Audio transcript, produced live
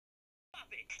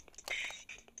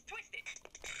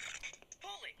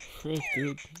Frick,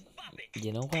 dude.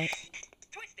 You know what?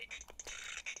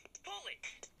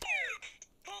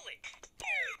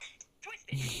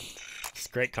 It's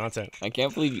great content. I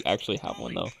can't believe you actually have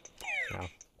one, though. Yeah.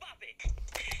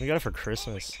 We got it for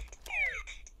Christmas.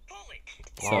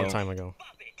 A So, long time ago.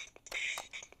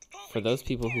 for those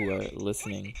people who are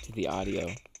listening to the audio,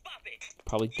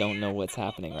 probably don't know what's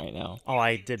happening right now. Oh,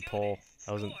 I did pull.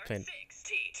 I wasn't paying.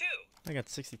 I got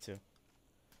 62.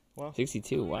 Well,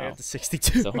 62, I wow. got the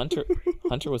 62. So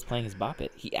Hunter was playing his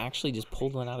Bop-It. He actually just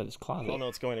pulled one out of his closet. Oh no,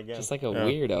 it's going again. Just like a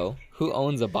weirdo. Who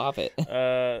owns a Bop-It?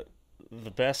 The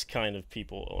best kind of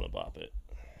people own a Bop-It.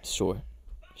 Sure.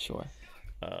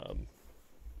 I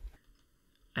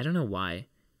don't know why.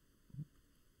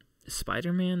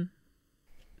 Spider-Man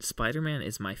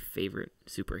is my favorite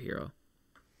superhero.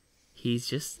 He's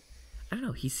just, I don't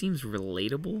know, he seems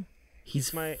relatable. He's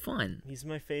fun. He's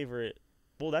my favorite.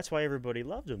 Well, that's why everybody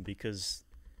loved him, because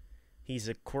he's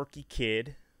a quirky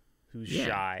kid who's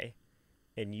shy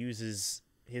and uses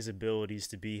his abilities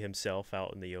to be himself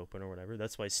out in the open or whatever.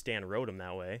 That's why Stan wrote him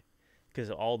that way,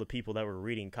 because all the people that were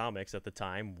reading comics at the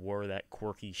time were that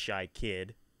quirky, shy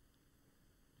kid.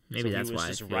 Maybe so that's he was why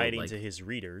just I feel writing like, to his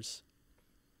readers.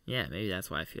 Yeah, maybe that's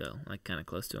why I feel like kind of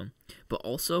close to him. But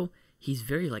also, he's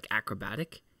very like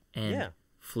acrobatic and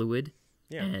fluid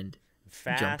and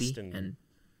fast jumpy and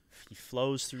he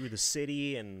flows through the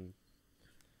city, and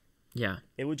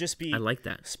it would just be. I like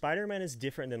that. Spider-Man is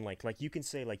different than like you can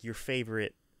say like your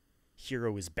favorite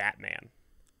hero is Batman,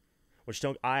 which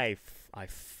I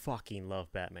fucking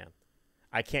love Batman.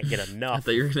 I can't get enough. I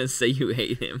thought you were gonna say you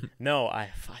hate him. No, I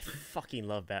fucking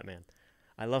love Batman.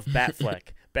 I love Batfleck.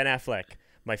 Ben Affleck,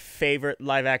 my favorite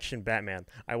live-action Batman.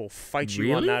 I will fight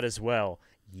you on that as well.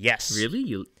 Yes.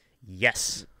 Really?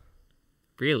 Yes.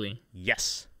 Really?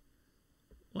 Yes.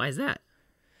 Why is that?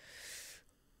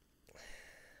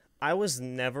 I was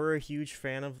never a huge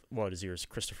fan of... What is yours?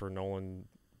 Christopher Nolan,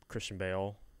 Christian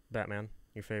Bale, Batman?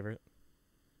 Your favorite?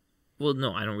 Well,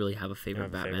 no, I don't really have a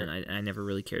favorite Batman. I never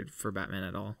really cared for Batman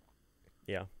at all.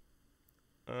 Yeah.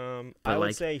 I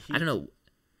would say I don't know.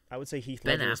 I would say Heath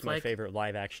Ben Ledger is my Affleck? favorite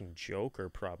live-action Joker,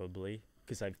 probably,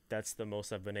 because that's the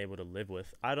most I've been able to live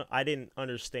with. I didn't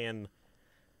understand...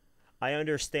 I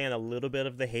understand a little bit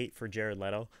of the hate for Jared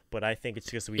Leto, but I think it's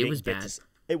because we didn't get to...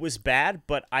 It was bad,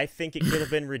 but I think it could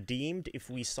have been redeemed if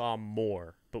we saw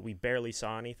more. But we barely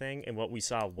saw anything, and what we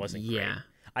saw wasn't great.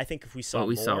 I think if we saw more, what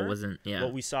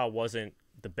we saw wasn't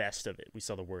the best of it. We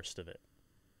saw the worst of it.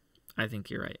 I think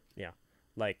you're right. Yeah.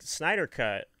 Like, Snyder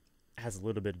Cut has a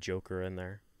little bit of Joker in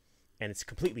there, and it's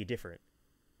completely different.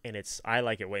 And I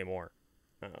like it way more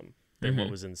than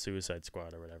what was in Suicide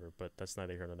Squad or whatever, but that's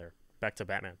neither here nor there. Back to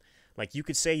Batman. Like, you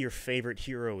could say your favorite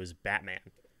hero is Batman.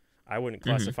 I wouldn't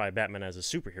classify Batman as a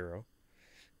superhero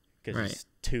because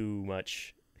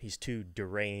he's too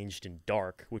deranged and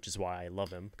dark, which is why I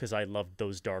love him, because I love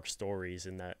those dark stories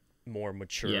and that more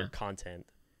mature content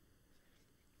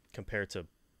compared to,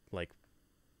 like,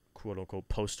 quote-unquote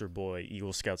poster boy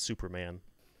Eagle Scout Superman,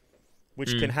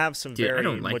 which can have some very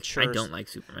mature... I don't like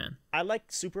Superman. I like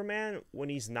Superman when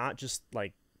he's not just,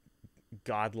 like,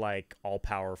 godlike,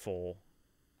 all-powerful...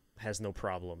 has no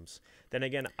problems. Then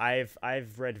again, I've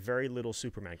read very little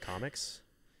Superman comics.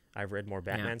 I've read more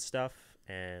Batman stuff,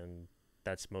 and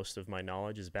that's most of my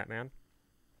knowledge is Batman.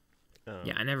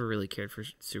 I never really cared for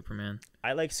Superman.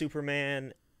 I like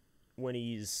Superman when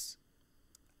he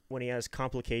has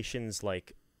complications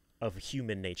like of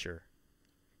human nature,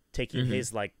 taking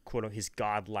his like quote his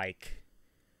godlike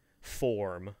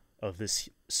form of this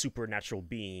supernatural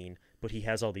being, but he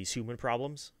has all these human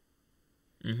problems.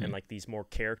 And like these more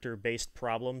character-based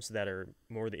problems that are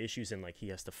more the issues, and like he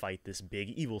has to fight this big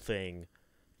evil thing.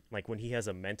 Like when he has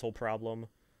a mental problem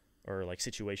or like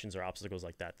situations or obstacles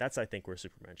like that, that's I think where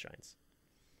Superman shines.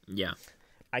 Yeah.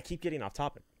 I keep getting off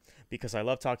topic because I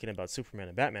love talking about Superman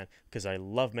and Batman because I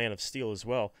love Man of Steel as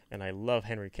well, and I love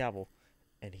Henry Cavill,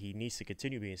 and he needs to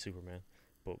continue being Superman.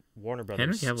 But Warner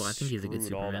Brothers Henry Cavill, I think he's a good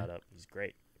screwed all Superman. that up. He's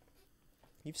great.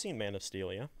 You've seen Man of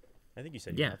Steel, yeah? I think you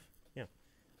said you have. Yeah.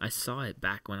 I saw it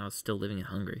back when I was still living in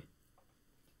Hungary.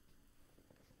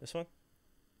 This one?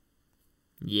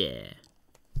 Yeah.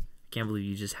 I can't believe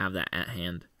you just have that at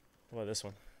hand. What about this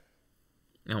one?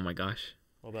 Oh my gosh.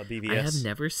 What about BBS?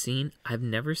 I've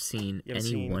never seen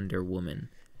any Wonder Woman.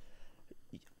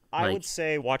 I would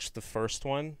say watch the first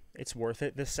one. It's worth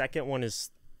it. The second one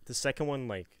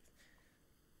like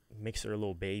makes her a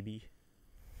little baby.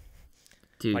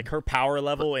 Dude, like her power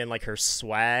level and like her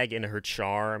swag and her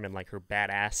charm and like her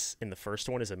badass in the first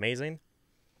one is amazing.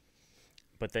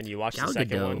 But then you watch the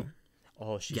second one.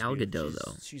 Oh, she's Gal beautiful. Gadot,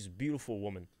 though. She's a beautiful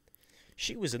woman.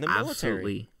 She was in the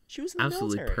military. She was in the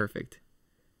absolutely military. perfect.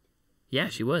 Yeah,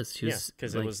 she was. She was.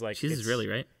 because like, it was like she's Israeli,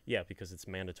 right? Yeah, because it's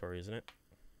mandatory, isn't it?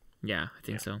 Yeah, I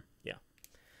think so. Yeah,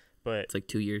 but It's like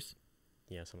 2 years.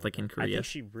 yeah, something like in that. Korea. I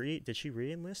think did she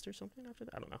re-enlist or something after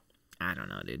that? I don't know. I don't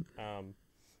know, dude.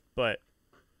 But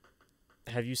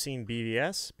have you seen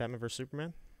BVS, Batman vs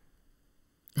Superman?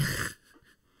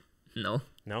 No.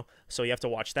 No, so you have to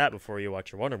watch that before you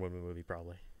watch your Wonder Woman movie,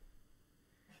 probably,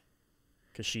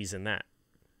 because she's in that.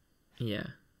 Yeah.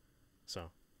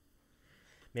 So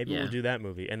maybe we'll do that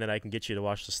movie, and then I can get you to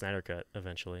watch the Snyder Cut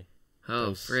eventually.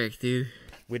 Oh, frick, dude.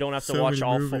 We don't have to So watch many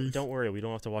all. movies. Don't worry, we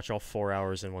don't have to watch all 4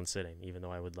 hours in one sitting, even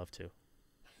though I would love to.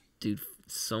 Dude,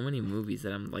 so many movies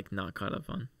that I'm like not caught up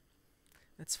on.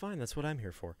 That's fine. That's what I'm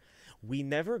here for. We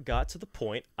never got to the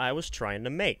point I was trying to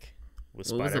make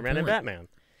with What was the Spider-Man and point? Batman.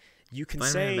 You can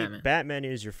Spider-Man say and Batman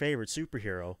is your favorite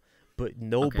superhero, but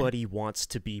nobody wants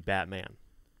to be Batman.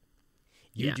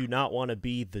 You do not want to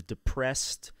be the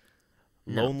depressed,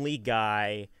 lonely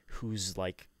guy who's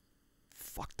like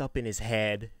fucked up in his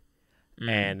head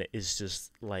and is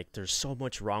just like there's so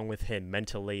much wrong with him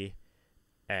mentally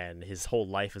and his whole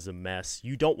life is a mess.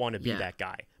 You don't want to be that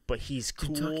guy, but he's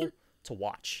cool to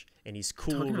watch and he's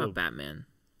cool Talking about Batman.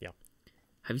 Yeah.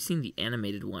 Have you seen the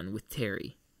animated one with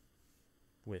Terry?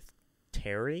 With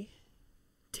Terry,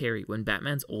 when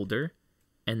Batman's older,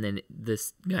 and then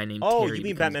this guy named Oh, Terry you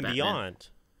mean becomes Batman Beyond?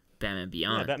 Batman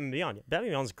Beyond. Yeah, Batman Beyond. Batman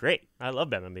Beyond's great. I love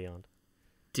Batman Beyond.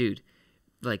 Dude,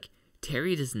 like,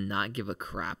 Terry does not give a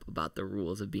crap about the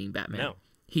rules of being Batman. No.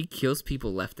 He kills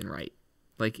people left and right.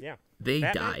 Like, they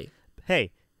die.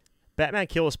 Hey, Batman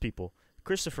kills people.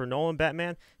 Christopher Nolan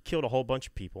Batman killed a whole bunch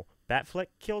of people. Batfleck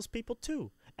kills people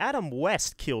too. Adam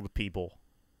West killed people.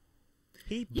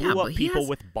 He blew up people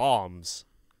with bombs.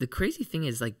 The crazy thing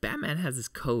is, like, Batman has this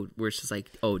code where it's just like,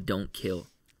 oh, don't kill.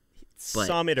 But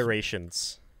some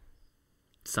iterations.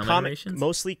 Iterations?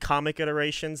 Mostly comic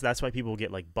iterations. That's why people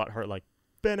get, like, butthurt. Like,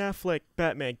 Ben Affleck,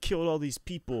 Batman, killed all these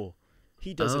people.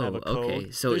 He doesn't have a code.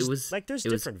 Okay. So there's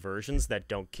different versions that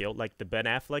don't kill. Like, the Ben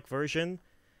Affleck version,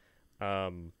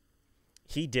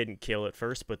 he didn't kill at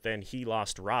first, but then he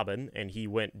lost Robin, and he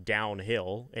went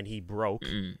downhill, and he broke,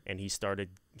 and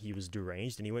he was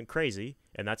deranged, and he went crazy,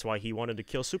 and that's why he wanted to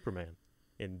kill Superman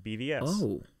in BVS.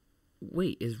 Oh,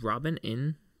 wait, is Robin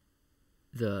in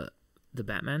the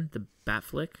Batman, the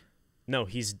Batflick? No,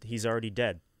 he's already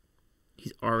dead.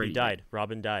 He's already He died. dead.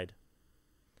 Robin died.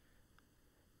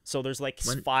 So there's like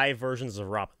 5 versions of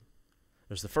Robin.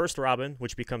 There's the first Robin,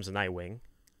 which becomes a Nightwing.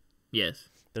 Yes.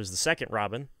 There's the second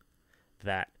Robin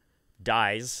that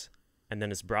dies and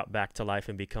then is brought back to life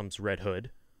and becomes Red Hood.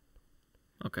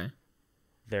 Okay.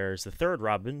 There's the third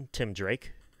Robin, Tim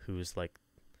Drake, who's like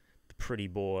the pretty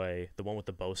boy, the one with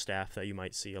the bow staff that you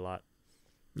might see a lot.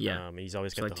 Yeah. He's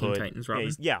always got like the Teen hood. Titans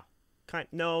Robin?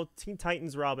 No, Teen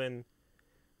Titans Robin.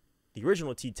 The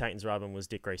original Teen Titans Robin was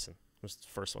Dick Grayson. Was the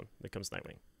first one that comes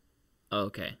Nightwing. Oh,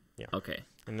 okay. Yeah. Okay.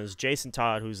 And there's Jason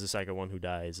Todd, who's the second one who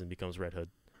dies and becomes Red Hood.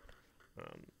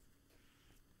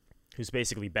 Who's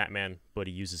basically Batman, but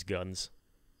he uses guns.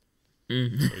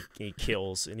 He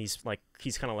kills, and he's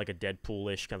kind of like a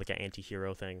Deadpool-ish, kind of like an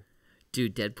anti-hero thing.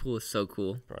 Dude, Deadpool is so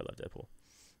cool. Probably love Deadpool.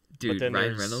 Dude,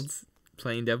 Ryan Reynolds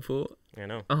playing Deadpool. I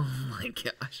know. Oh my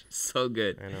gosh, so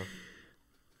good. I know.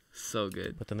 So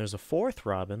good. But then there's a fourth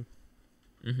Robin,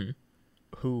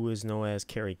 who is known as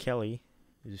Carrie Kelly.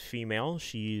 She's female.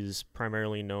 She's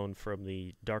primarily known from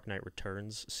the Dark Knight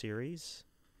Returns series,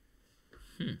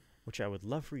 which I would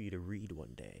love for you to read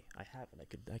one day. I haven't.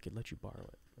 I could let you borrow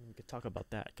it. And we could talk about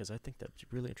that because I think that's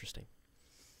really interesting.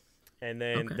 And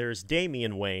then there's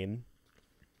Damian Wayne,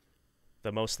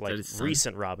 the most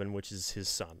recent Robin, which is his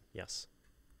son. Yes,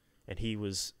 and he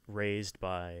was raised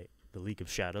by the League of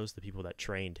Shadows, the people that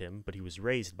trained him, but he was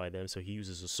raised by them, so he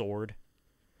uses a sword,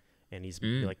 and he's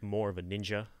like more of a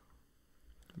ninja.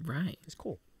 Right. It's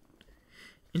cool.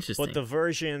 Interesting. But the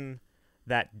version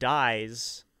that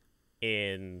dies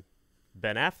in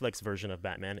Ben Affleck's version of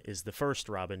Batman is the first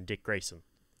Robin, Dick Grayson.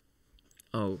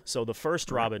 Oh. So the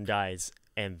first Robin dies,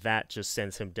 and that just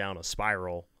sends him down a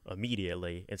spiral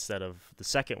immediately instead of the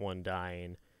second one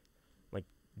dying. Like,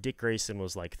 Dick Grayson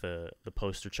was like the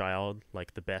poster child,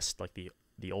 like the best, like the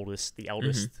eldest,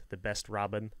 the best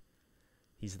Robin.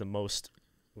 He's the most,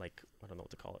 like, I don't know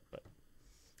what to call it, but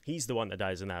he's the one that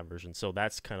dies in that version. So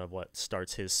that's kind of what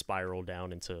starts his spiral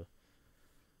down into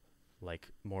like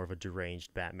more of a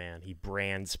deranged Batman. He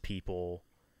brands people.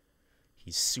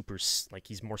 He's super, like,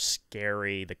 he's more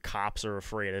scary. The cops are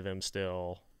afraid of him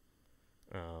still.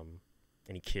 And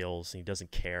he kills, and he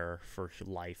doesn't care for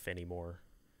life anymore.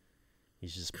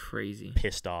 He's just Crazy.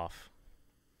 pissed off.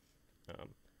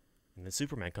 And then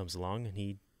Superman comes along, and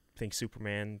he thinks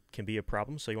Superman can be a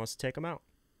problem, so he wants to take him out.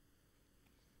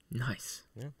 Nice.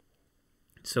 Yeah.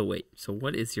 So wait. So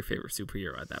what is your favorite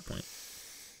superhero at that point?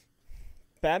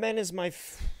 Batman is my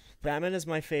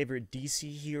favorite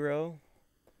DC hero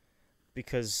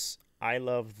because I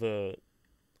love the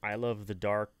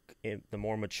dark, the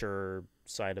more mature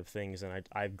side of things, and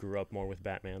I grew up more with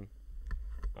Batman.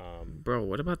 Bro,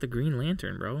 what about the Green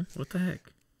Lantern, bro? What the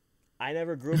heck? I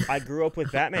grew up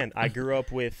with Batman. I grew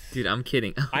up with. Dude, I'm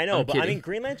kidding. I know, I'm but kidding. I mean,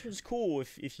 Green Lantern's cool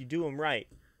if you do him right.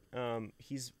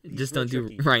 He's just real don't do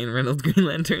tricky. Ryan Reynolds Green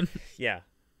Lantern. Yeah.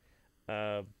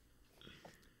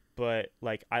 But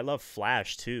like I love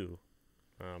Flash too.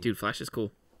 Dude, Flash is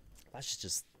cool. Flash is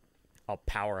just a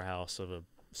powerhouse of a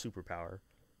superpower.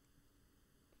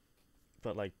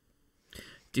 But like,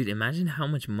 dude, imagine how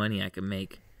much money I could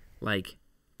make, like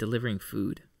delivering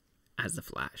food as the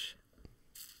Flash.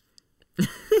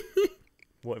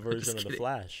 what version of the kidding.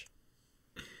 Flash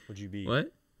would you be?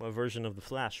 What? What version of the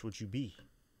Flash would you be?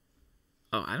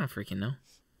 Oh, I don't freaking know.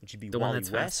 Would you be The one Wally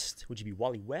that's West? fast. Would you be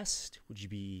Wally West? Would you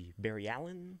be Barry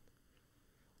Allen?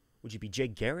 Would you be Jay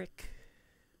Garrick?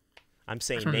 I'm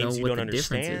saying don't names know you what don't the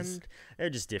difference is. understand. They're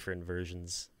just different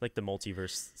versions, like the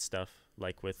multiverse stuff,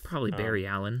 like with Probably Barry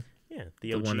Allen, Yeah,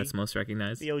 the OG. one that's most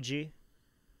recognized. The OG.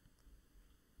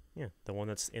 Yeah, the one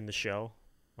that's in the show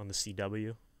on the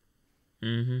CW.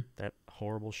 Mm-hmm. That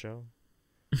horrible show.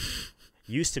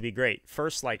 Used to be great.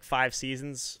 First like 5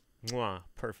 seasons, mwah,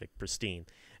 perfect, pristine.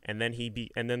 And then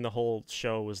the whole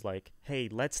show was like, "Hey,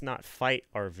 let's not fight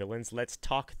our villains. Let's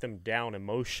talk them down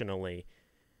emotionally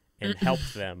and help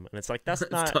them." And it's like that's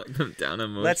Let's not talk them down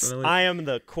emotionally. I'm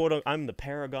the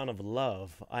paragon of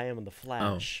love. I am the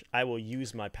Flash. I will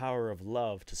use my power of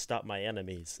love to stop my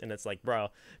enemies. And it's like, bro,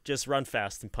 just run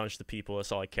fast and punch the people.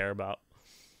 That's all I care about.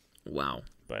 Wow.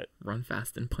 But Run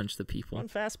fast and punch the people. run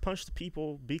fast, punch the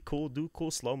people, be cool, do cool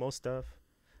slow-mo stuff.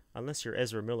 Unless you're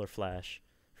Ezra Miller Flash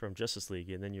from Justice League,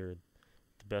 and then you're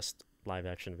the best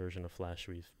live-action version of Flash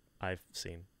I've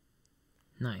seen.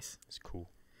 Nice. It's cool.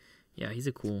 Yeah, he's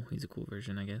a cool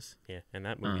version, I guess. Yeah, and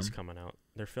that movie's coming out.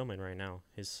 They're filming right now,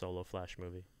 his solo Flash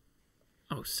movie.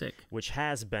 Oh, sick. Which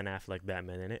has Ben Affleck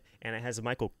Batman in it, and it has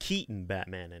Michael Keaton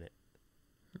Batman in it.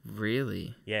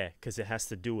 Really? Yeah, because it has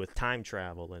to do with time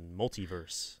travel and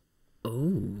multiverse.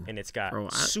 Oh. And it's got Bro,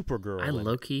 Supergirl I in it.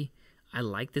 low-key, I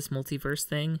like this multiverse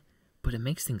thing, but it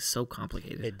makes things so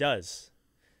complicated. It does.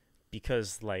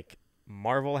 Because, like,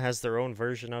 Marvel has their own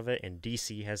version of it, and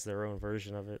DC has their own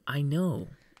version of it. I know.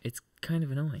 It's kind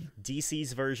of annoying.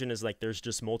 DC's version is like there's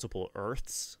just multiple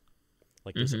Earths.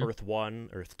 Like there's Earth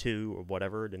 1, Earth 2, or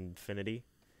whatever, in Infinity.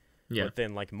 Yeah. But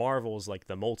then, like, Marvel's like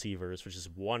the multiverse, which is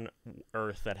one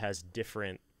Earth that has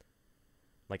different,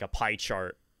 like a pie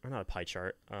chart. Or not a pie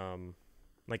chart.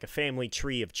 Like a family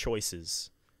tree of choices.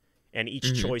 And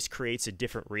each choice creates a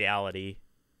different reality.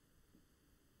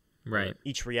 Right.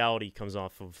 Each reality comes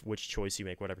off of which choice you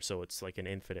make, whatever. So it's like an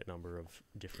infinite number of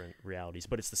different realities.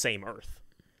 But it's the same Earth.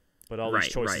 But all these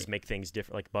choices make things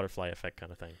different, like butterfly effect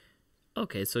kind of thing.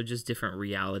 Okay, so just different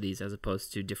realities as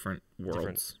opposed to different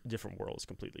worlds. Different worlds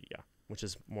completely, yeah. Which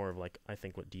is more of like, I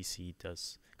think what DC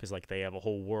does. Because like they have a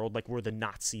whole world, like where the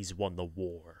Nazis won the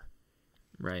war.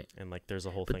 Right. And like there's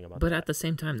a whole thing about that. But at the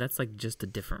same time, that's like just a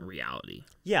different reality.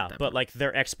 Yeah, but like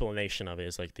their explanation of it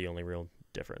is like the only real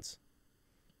difference.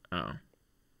 Oh.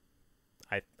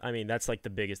 I mean, that's like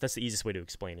that's the easiest way to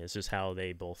explain it. It's just how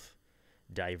they both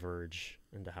diverge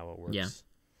into how it works. Yeah.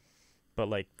 But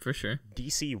like For sure.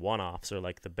 DC one-offs are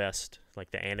like the best.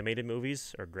 Like the animated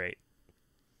movies are great.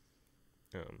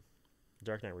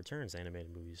 Dark Knight Returns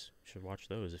animated movies. You should watch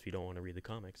those if you don't want to read the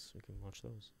comics. You can watch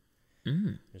those.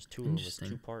 There's 2 of them. It's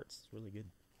 2 parts. It's really good.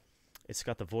 It's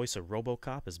got the voice of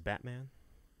RoboCop as Batman.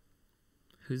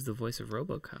 Who's the voice of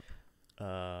RoboCop?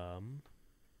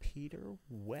 Peter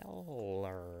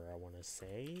Weller, I want to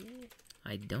say.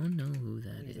 I don't know who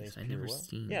that His name's is. I Peter never Weller.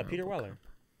 seen Yeah, Peter RoboCop. Weller.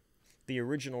 The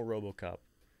original RoboCop.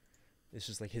 It's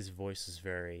just like his voice is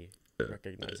very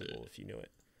recognizable if you knew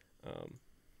it.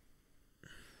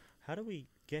 How do we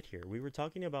get here? We were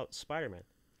talking about Spider-Man.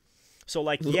 So,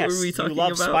 like, What yes, were we you talking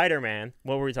love about? Spider-Man.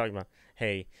 What were we talking about?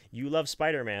 Hey, you love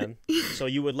Spider-Man, so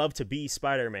you would love to be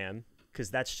Spider-Man because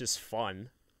that's just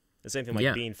fun. The same thing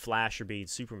like being Flash or being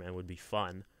Superman would be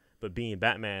fun. But being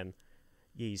Batman,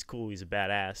 yeah, he's cool. He's a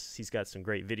badass. He's got some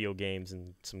great video games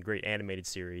and some great animated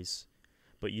series.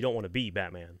 But you don't want to be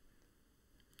Batman.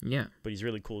 Yeah. But he's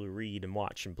really cool to read and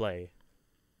watch and play.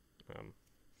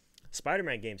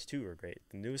 Spider-Man games, too, are great.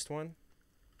 The newest one,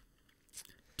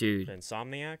 Dude.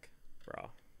 Insomniac,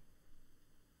 bro.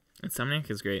 Insomniac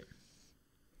is great.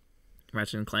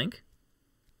 Ratchet and Clank?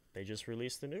 They just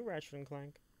released the new Ratchet and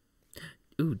Clank.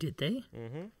 Ooh, did they?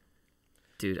 Mm-hmm.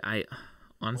 Dude, I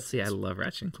love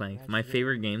Ratchet and Clank. My Ratchet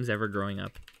favorite games ever growing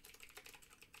up.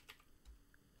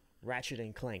 Ratchet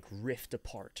and Clank Rift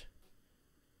Apart.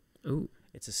 Ooh.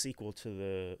 It's a sequel to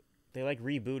the... They, like,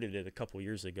 rebooted it a couple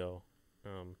years ago.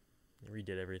 They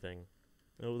redid everything.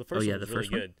 Oh, the first one was really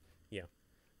good. Yeah.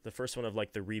 The first one of,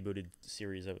 like, the rebooted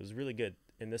series, it was really good.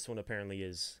 And this one apparently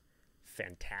is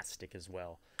fantastic as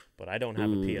well. But I don't have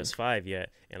a PS5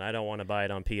 yet, and I don't want to buy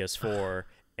it on PS4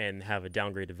 and have a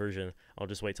downgraded version. I'll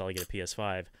just wait till I get a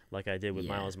PS5, like I did with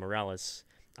Miles Morales.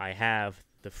 I have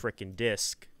the frickin'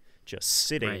 disc just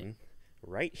sitting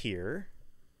right here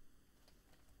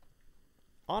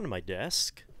on my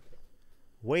desk,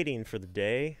 waiting for the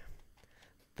day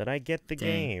that I get the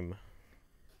game.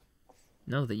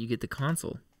 No, that you get the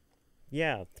console.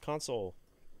 Yeah, the console.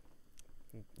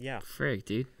 Yeah. Frick,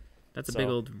 dude. That's a big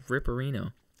old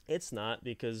ripperino. It's not,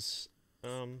 because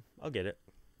I'll get it.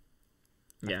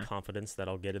 I have confidence that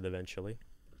I'll get it eventually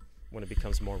when it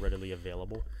becomes more readily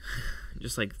available.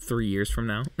 Just like 3 years from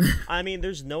now. I mean,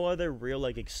 there's no other real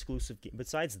like exclusive game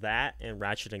besides that and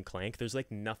Ratchet and Clank. There's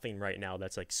like nothing right now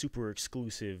that's like super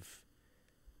exclusive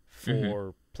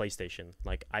for PlayStation.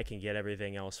 Like I can get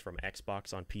everything else from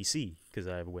Xbox on PC because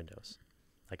I have Windows.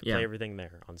 I can play everything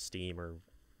there on Steam or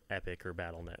Epic or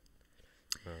Battle.net.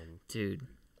 Dude,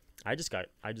 I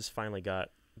just finally got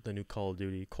the new Call of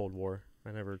Duty Cold War.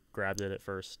 I never grabbed it at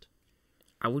first.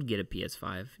 I would get a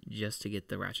PS5 just to get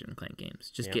the Ratchet and Clank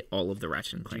games. Just get all of the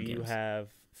Ratchet and Clank games. Do you have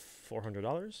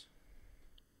 $400?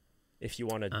 If you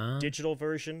want a digital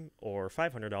version, or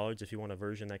 $500 if you want a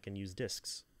version that can use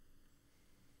discs.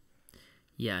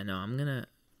 Yeah, no, I'm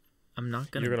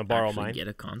not gonna. You're gonna borrow mine. Get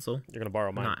a console. You're gonna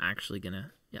borrow mine. I'm not actually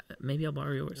gonna. Yeah, maybe I'll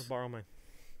borrow yours. You'll borrow mine.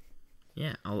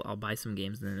 Yeah, I'll buy some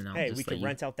games and then I'll. Hey, we can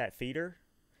rent out that theater,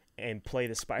 and play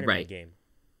the Spider-Man game.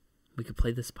 We could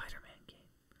play the Spider-Man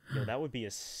game. Yo, that would be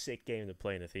a sick game to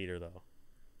play in a theater, though.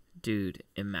 Dude,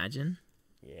 imagine.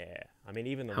 Yeah, I mean,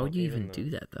 even the how would you even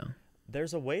do that though?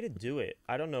 There's a way to do it.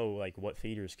 I don't know like what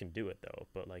theaters can do it though,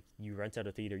 but like you rent out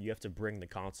a theater, you have to bring the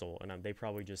console, and they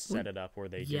probably just set it up where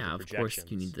they do the projections. Yeah, of course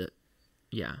you need the.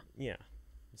 Yeah. Yeah,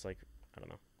 it's like I don't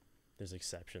know. There's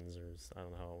exceptions, or I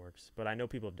don't know how it works, but I know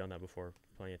people have done that before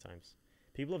plenty of times.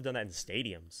 People have done that in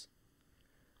stadiums,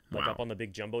 like up on the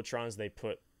big jumbotrons. They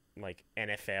put like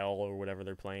NFL or whatever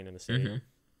they're playing in the stadium.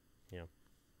 Yeah,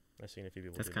 I've seen a few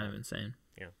people. That's kind of insane.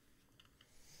 Yeah.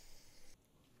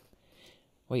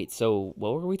 Wait, so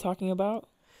what were we talking about?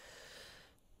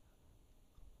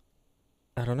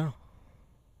 I don't know.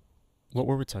 What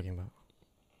were we talking about?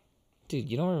 Dude,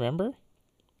 you don't remember?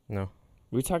 No.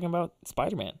 We were talking about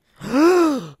Spider-Man.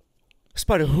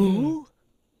 Spider who?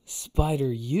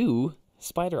 Spider you.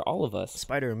 Spider all of us.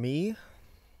 Spider me?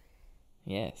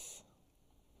 Yes.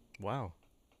 Wow.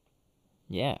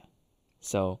 Yeah.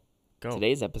 So,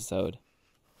 today's episode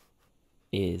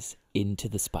is Into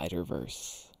the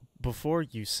Spider-Verse. Before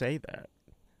you say that,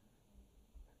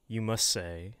 you must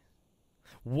say,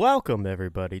 welcome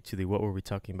everybody to the What Were We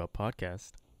Talking About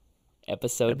podcast.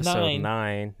 Episode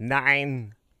 9.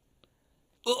 9.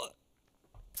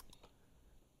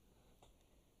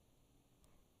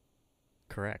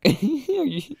 Correct.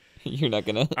 You're not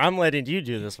gonna. I'm letting you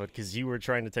do this one because you were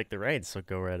trying to take the reins, so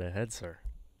go right ahead, sir.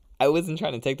 I wasn't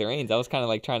trying to take the reins. I was kind of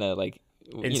like trying to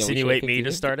insinuate me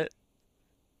to start it?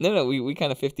 No, we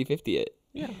kind of 50-50 it.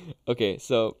 Yeah. Okay,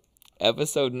 so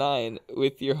episode 9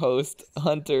 with your host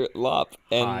Hunter Lop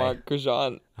and Mark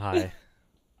Grosjean. Hi.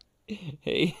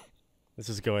 Hey. This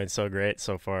is going so great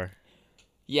so far.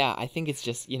 Yeah, I think it's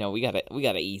just, we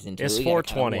gotta ease into it. It's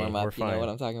 4:20. We're fine. You know what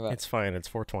I'm talking about? It's fine. It's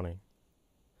 4:20.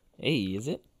 Hey, is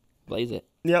it? Blaze it.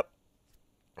 Yep.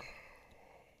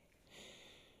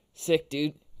 Sick,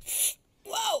 dude.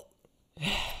 Whoa.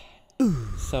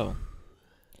 So,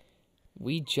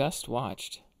 we just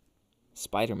watched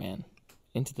Spider-Man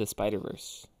Into the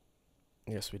Spider-Verse.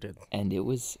 Yes, we did. And it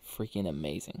was freaking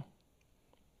amazing.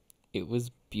 It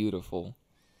was beautiful.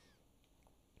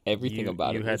 Everything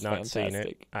about it was fantastic. You had not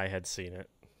seen it. I had seen it.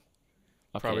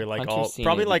 Okay, probably like Hunter's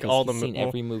all the he's seen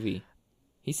every movie.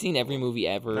 He's seen every movie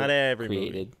ever not every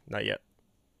created. Movie. Not yet.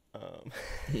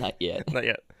 Not yet. Not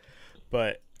yet.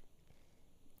 But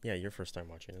yeah, your first time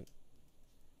watching it.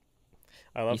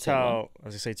 I loved how,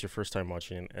 as I say, it's your first time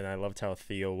watching it, and I loved how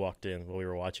Theo walked in while we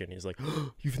were watching. He's like,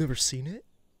 oh, "You've never seen it?"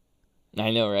 I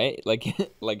know, right?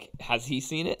 Like, has he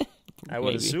seen it? I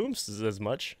would assume as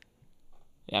much.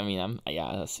 I mean, I'm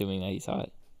assuming that he saw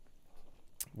it.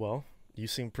 Well, you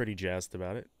seem pretty jazzed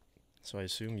about it, so I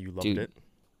assume you loved it.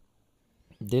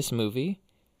 This movie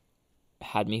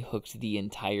had me hooked the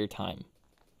entire time.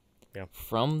 Yeah.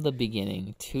 From the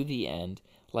beginning to the end,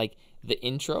 like the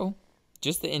intro,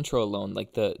 just the intro alone,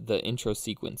 like the intro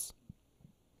sequence.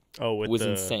 Oh, was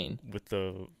insane. With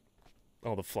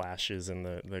all the flashes and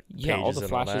the yeah, pages all the and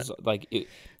flashes, all that. like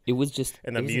it was just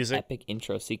And the music, an epic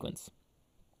intro sequence.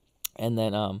 And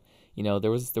then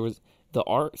there was the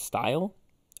art style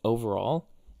overall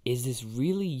is this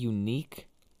really unique.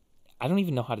 I don't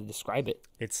even know how to describe it.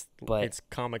 It's but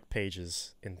comic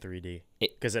pages in 3D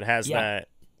it because it has yeah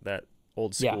that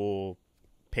old school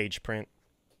page print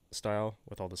style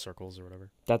with all the circles or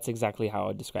whatever. That's exactly how I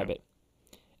would describe it.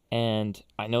 And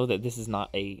I know that this is not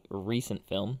a recent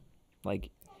film.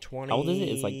 Like, 20, how old is it?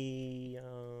 It's like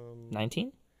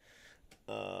 19?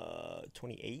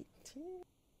 2018?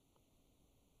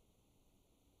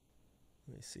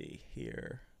 Let me see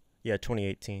here. Yeah,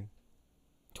 2018.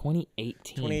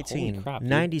 2018. 2018. Holy crap,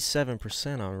 dude.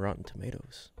 97% on Rotten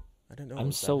Tomatoes. I didn't know it I'm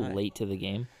was so that high. late to the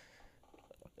game.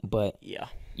 But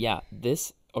yeah,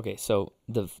 this okay, so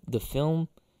the film,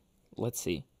 let's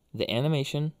see. The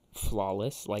animation,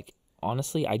 flawless. Like,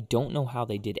 honestly, I don't know how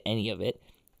they did any of it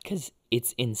cuz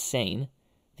it's insane.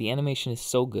 The animation is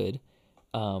so good.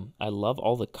 I love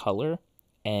all the color,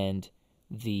 and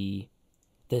the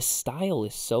style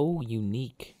is so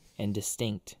unique and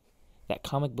distinct. That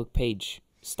comic book page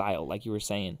style, like you were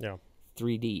saying. Yeah.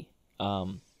 3D.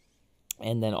 And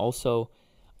then also,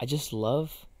 I just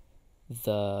love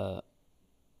the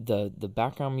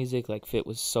background music. Like, fit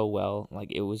was so well.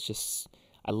 Like, it was just,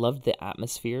 I loved the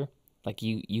atmosphere. Like,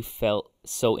 you felt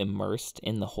so immersed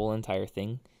in the whole entire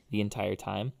thing the entire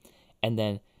time. And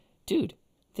then, dude,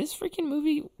 this freaking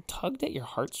movie tugged at your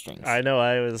heartstrings. I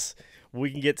know. We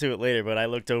can get to it later, but I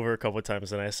looked over a couple of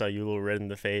times and I saw you a little red in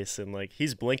the face, and like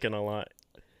he's blinking a lot.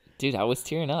 Dude, I was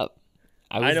tearing up.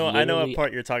 I know what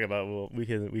part you're talking about. Well, we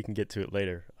can get to it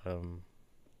later.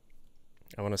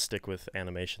 I want to stick with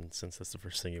animation since that's the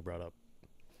first thing you brought up.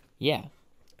 Yeah.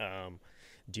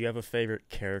 Do you have a favorite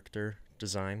character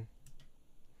design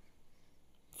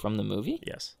from the movie?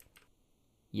 Yes.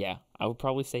 Yeah, I would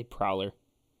probably say Prowler.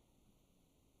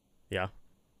 Yeah.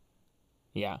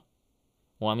 Yeah.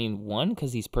 Well, I mean, one,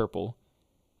 because he's purple,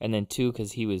 and then two,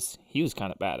 because he was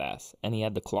kind of badass, and he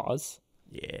had the claws.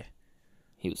 Yeah.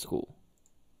 He was cool.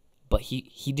 But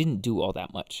he didn't do all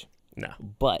that much. No.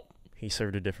 But he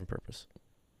served a different purpose.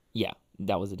 Yeah,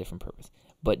 that was a different purpose.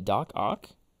 But Doc Ock,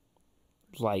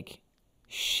 like,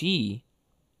 she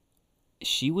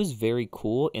was very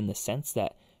cool in the sense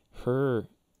that her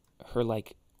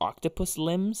like octopus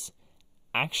limbs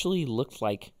actually looked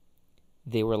like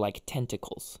they were like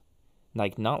tentacles.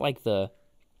 Like, not like the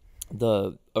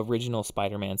original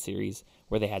Spider-Man series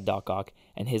where they had Doc Ock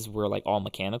and his were like all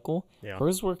mechanical. Yeah.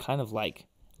 Hers were kind of like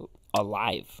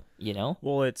alive, you know?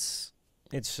 Well, it's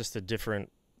just a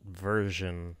different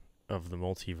version of the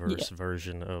multiverse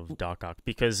version of Doc Ock,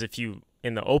 because if you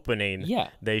in the opening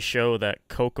they show that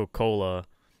Coca-Cola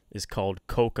is called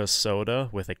Coca Soda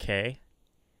with a K.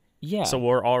 Yeah. So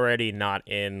we're already not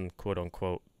in quote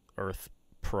unquote Earth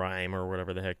Prime or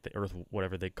whatever the heck Earth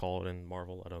whatever they call it in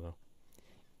Marvel. I don't know.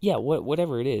 Yeah,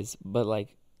 whatever it is, but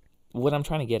like what I'm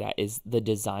trying to get at is the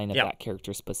design of that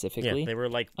character specifically. Yeah, they were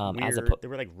like weird, they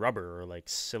were like rubber or like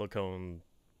silicone,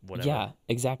 whatever. Yeah,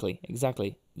 exactly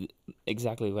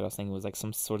what I was thinking was like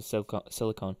some sort of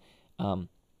silicone.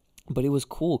 But it was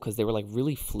cool because they were like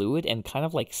really fluid and kind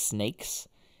of like snakes.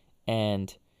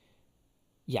 And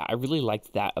yeah, I really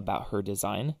liked that about her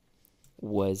design,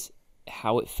 was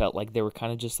how it felt like they were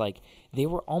kind of just like, they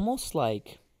were almost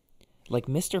like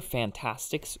Mr.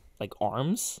 Fantastic's like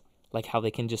arms, like how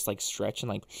they can just like stretch and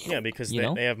like, because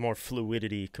they have more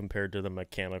fluidity compared to the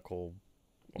mechanical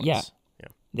ones. Yeah.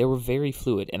 They were very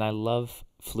fluid, and I love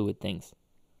fluid things.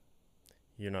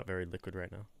 You're not very liquid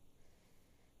right now.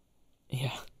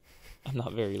 Yeah, I'm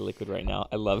not very liquid right now.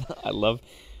 I love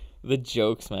the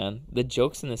jokes, man. The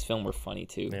jokes in this film were funny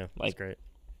too. Yeah, like that's great.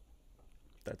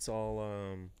 That's all.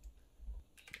 I'm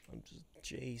just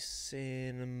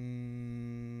Jason.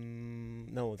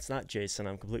 No, it's not Jason.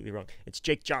 I'm completely wrong. It's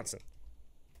Jake Johnson.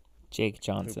 Jake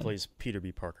Johnson, who plays Peter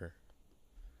B. Parker.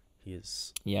 He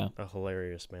is a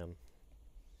hilarious man.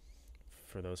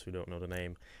 For those who don't know the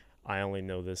name, I only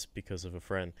know this because of a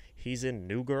friend. He's in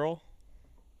New Girl.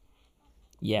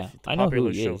 Yeah, I know who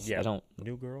he show. is. Yeah, I don't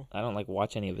New Girl. I don't like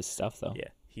watch any of his stuff though. Yeah,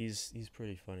 he's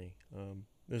pretty funny.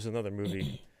 There's another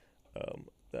movie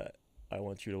that I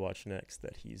want you to watch next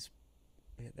that he's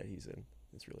in.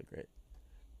 It's really great.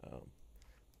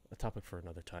 A topic for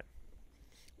another time.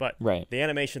 But the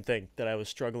animation thing that I was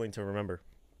struggling to remember,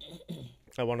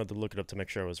 I wanted to look it up to make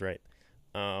sure I was right.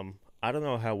 I don't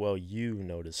know how well you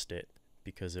noticed it,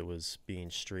 because it was being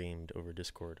streamed over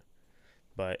Discord.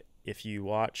 But if you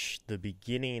watch the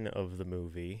beginning of the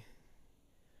movie,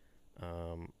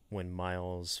 when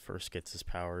Miles first gets his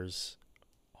powers,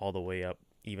 all the way up,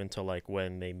 even to like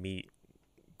when they meet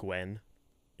Gwen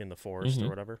in the forest or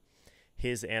whatever,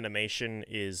 his animation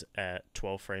is at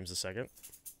 12 frames a second.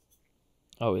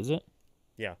 Oh, is it?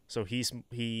 Yeah, so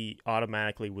he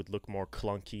automatically would look more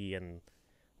clunky and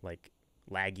like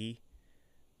laggy.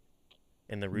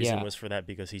 And the reason was for that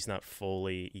because he's not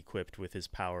fully equipped with his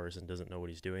powers and doesn't know what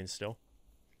he's doing still.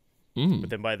 But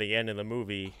then by the end of the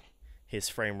movie, his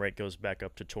frame rate goes back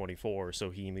up to 24, so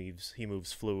he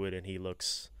moves fluid and he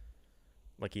looks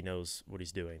like he knows what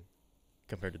he's doing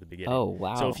compared to the beginning. Oh,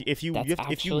 wow. So if you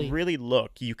really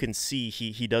look, you can see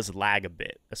he does lag a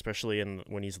bit, especially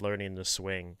when he's learning to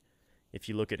swing. If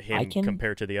you look at him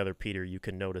compared to the other Peter, you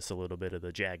can notice a little bit of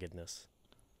the jaggedness.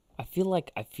 I feel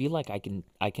like I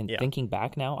can thinking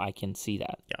back now, I can see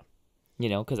that. Yeah. You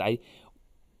know, because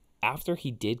after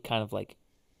he did kind of like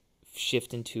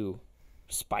shift into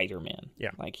Spider-Man.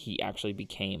 Yeah. Like he actually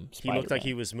became Spider-Man. He looked like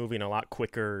he was moving a lot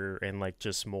quicker and like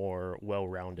just more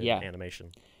well-rounded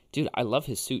animation. Dude, I love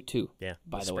his suit too. Yeah.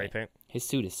 By the way. Paint. His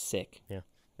suit is sick. Yeah.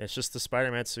 It's just the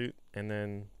Spider-Man suit and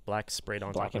then black sprayed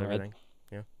on top of everything.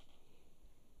 Yeah.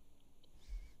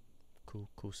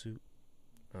 Cool suit.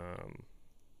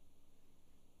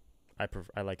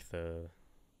 I like the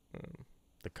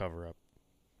cover up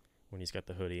when he's got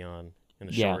the hoodie on and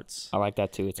the shorts. I like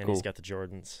that too. It's and cool. He's got the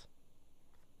Jordans.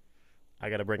 I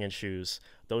gotta bring in shoes.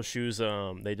 Those shoes,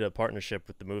 they did a partnership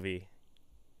with the movie,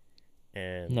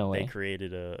 and they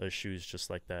created a shoes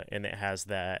just like that, and it has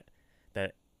that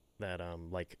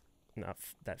like not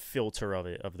that filter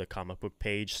of the comic book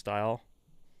page style,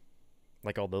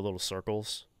 like all the little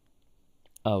circles.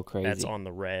 Oh, crazy! That's on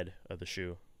the red of the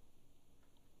shoe.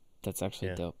 That's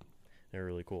actually dope. They're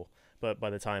really cool. But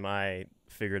by the time I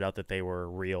figured out that they were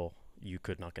real, you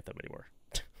could not get them anywhere.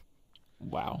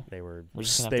 Wow. They were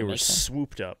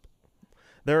swooped up.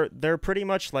 They're pretty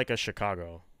much like a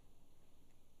Chicago.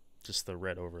 Just the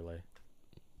red overlay.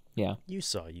 Yeah. You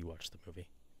watched the movie.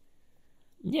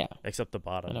 Yeah. Except the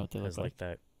bottom has like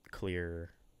that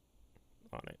clear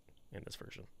on it in this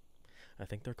version. I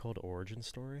think they're called Origin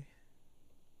Story.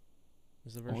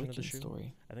 Is the version of the shoe?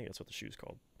 Story. I think that's what the shoe's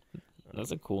called.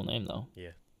 That's a cool name though. Yeah.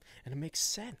 And it makes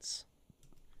sense.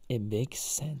 It makes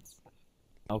sense.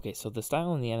 Okay, so the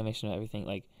style and the animation of everything,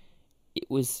 like, it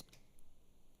was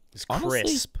honestly,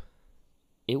 crisp.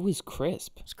 It was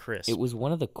crisp. It was crisp. It was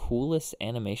one of the coolest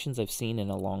animations I've seen in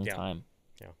a long time.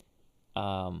 Yeah.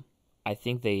 I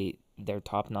think they're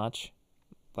top notch.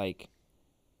 Like,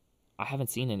 I haven't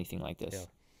seen anything like this. Yeah.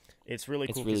 It's really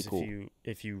cool because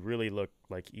if you really look,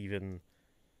 like, even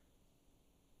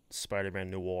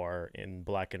Spider-Man Noir in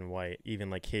black and white, even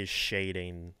like his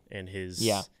shading and his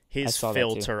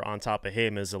filter on top of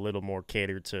him is a little more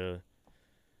catered to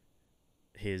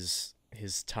his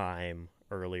time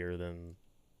earlier than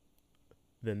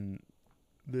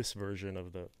this version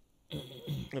of the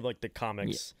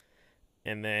comics.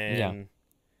 Yeah. And then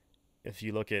if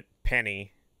you look at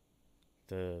Penny,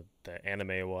 the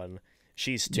anime one,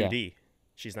 she's 2D. Yeah.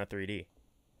 She's not 3D.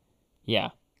 Yeah.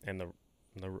 And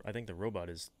I think the robot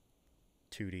is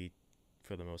 2D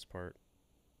for the most part,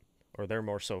 or they're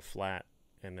more so flat,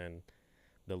 and then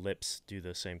the lips do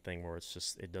the same thing where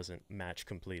it doesn't match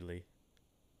completely.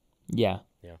 Yeah,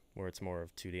 where it's more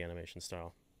of 2D animation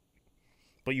style,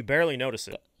 but you barely notice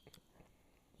it.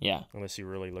 Yeah, unless you're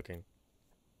really looking.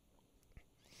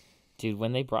 Dude,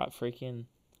 when they brought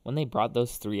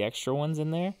those 3 extra ones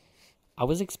in there, I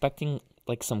was expecting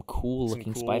like some cool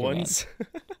looking Spider-Man,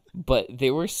 but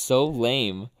they were so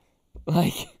lame,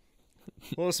 like.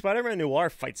 Well, Spider-Man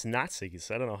Noir fights Nazis.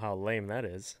 I don't know how lame that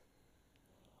is.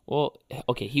 Well,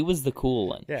 okay, he was the cool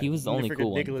one. Yeah, he was the only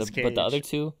cool one. But the other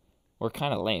 2 were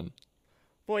kind of lame.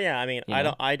 Well, yeah, I mean,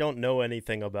 I don't know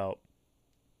anything about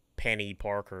Penny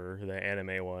Parker, the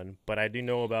anime one, but I do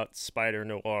know about Spider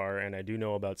Noir, and I do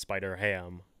know about Spider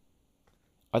Ham.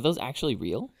 Are those actually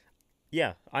real?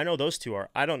 Yeah, I know those 2 are.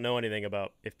 I don't know anything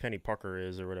about if Penny Parker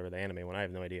is or whatever the anime one. I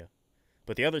have no idea.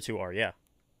 But the other 2 are, yeah.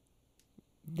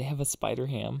 They have a Spider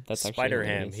Ham. That's Spider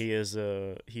actually Ham.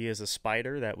 He is a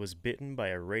spider that was bitten by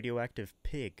a radioactive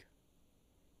pig.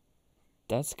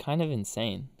 That's kind of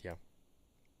insane. Yeah.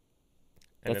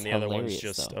 And then the other one's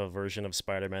just a version of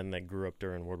Spider-Man that grew up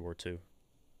during World War II.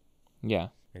 Yeah.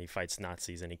 And he fights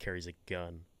Nazis and he carries a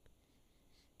gun.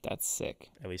 That's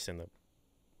sick. At least in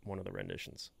one of the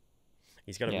renditions.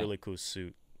 He's got a really cool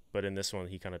suit, but in this one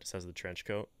he kind of just has the trench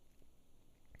coat.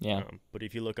 Yeah. But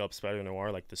if you look up Spider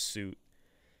Noir, like the suit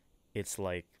It's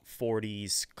like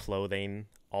 40s clothing,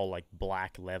 all like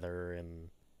black leather, and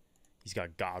he's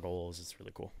got goggles. It's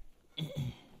really cool. I'm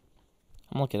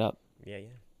gonna look it up. Yeah.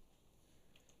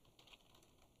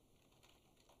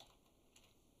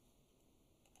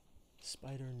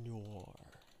 Spider Noir.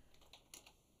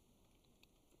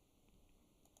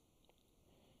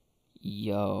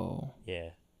 Yo,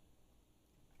 Yeah.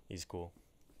 He's cool.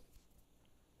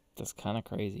 that's kind of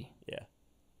crazy. Yeah.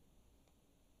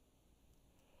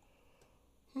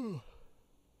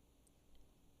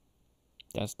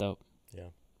 That's dope. Yeah.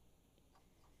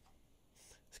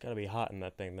 It's gotta be hot in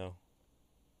that thing though.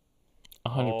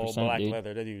 100%, All black dude.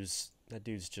 leather. That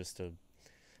dude's just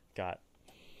got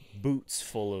boots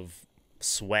full of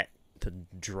sweat to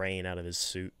drain out of his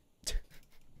suit.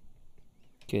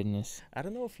 Goodness. I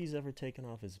don't know if he's ever taken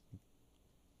off his.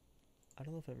 I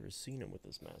don't know if I've ever seen him with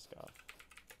his mask off.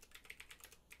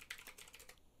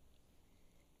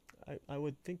 I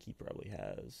would think he probably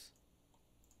has,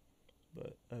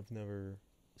 but I've never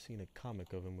seen a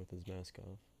comic of him with his mask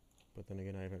off. But then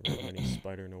again, I haven't read many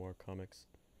Spider Noir comics.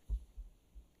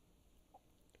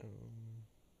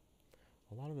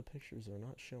 A lot of the pictures are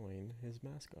not showing his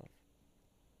mask off.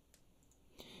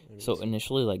 Maybe So it's-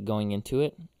 initially, like going into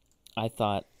it, I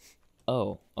thought,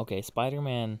 oh, okay,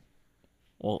 Spider-Man.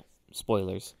 Well,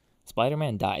 spoilers.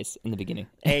 Spider-Man dies in the beginning.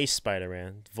 A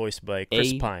Spider-Man, voiced by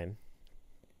Chris A- Pine.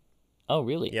 Oh,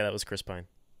 really? Yeah, that was Chris Pine.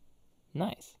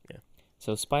 Nice. Yeah.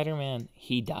 So Spider-Man,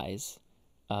 he dies.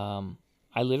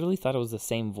 I literally thought it was the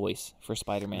same voice for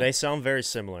Spider-Man. They sound very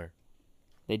similar,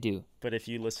 They do. but if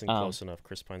you listen close enough,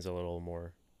 Chris Pine's a little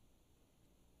more.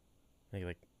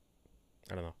 Like,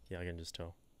 I don't know. Yeah, I can just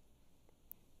tell.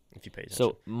 If you pay attention.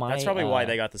 So That's probably why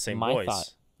they got the same my voice.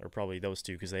 thought- Or probably those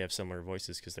two, because they have similar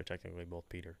voices, because they're technically both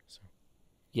Peter. So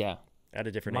Yeah. at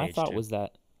a different My age, thought too. was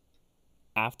that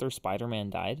after Spider-Man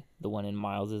died, the one in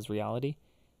Miles' reality,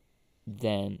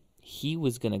 then he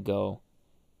was going to go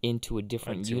into a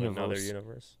different Into another universe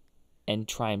universe. and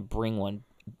try and bring one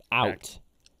out.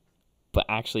 But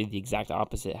actually the exact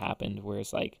opposite happened, where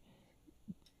it's like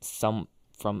some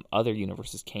from other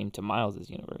universes came to Miles'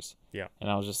 universe. Yeah. And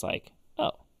I was just like,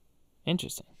 oh,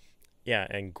 interesting. Yeah,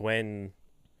 and Gwen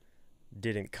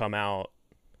didn't come out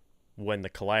when the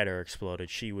collider exploded.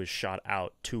 She was shot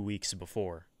out 2 weeks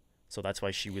before. So that's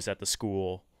why she was at the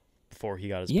school before he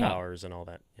got his Yeah. powers and all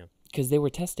that. Yeah. Because they were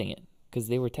testing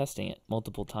it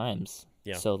multiple times.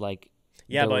 Yeah. So like,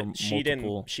 Yeah, there but were she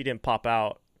multiple- didn't pop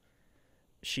out.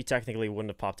 She technically wouldn't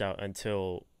have popped out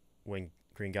until when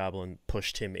Green Goblin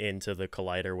pushed him into the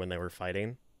collider when they were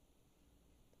fighting.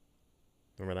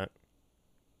 Remember that?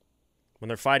 When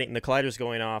they're fighting, the collider's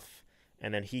going off,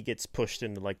 and then he gets pushed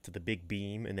into like to the big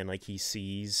beam, and then like he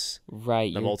sees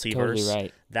Right, the you're multiverse. totally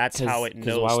right. That's how it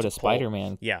knows. Why would to a pull.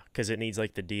 Spider-Man? Yeah, because it needs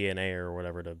like the DNA or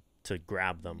whatever to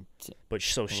grab them. But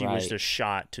so she was Right. just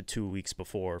shot to 2 weeks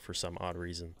before for some odd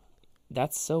reason.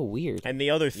 That's so weird. And the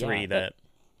other three Yeah, that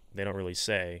they don't really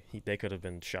say, they could have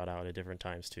been shot out at different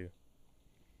times too.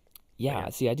 Yeah, yeah.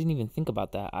 see, I didn't even think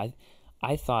about that.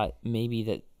 I thought maybe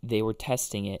that they were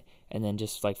testing it, and then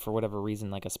just like for whatever reason,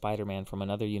 like a Spider-Man from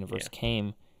another universe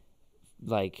came,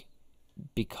 like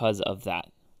because of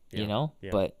that, you know.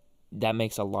 Yeah. But that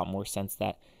makes a lot more sense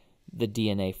that the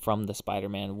DNA from the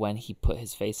Spider-Man when he put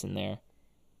his face in there.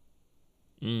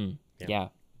 Yeah,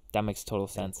 that makes total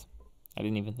sense. I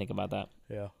didn't even think about that.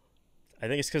 Yeah. I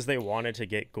think it's because they wanted to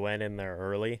get Gwen in there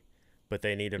early, but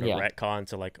they needed a Yeah. retcon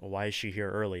to like, why is she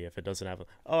here early if it doesn't happen?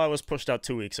 Oh, I was pushed out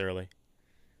 2 weeks early.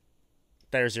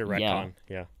 There's your retcon.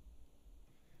 Yeah.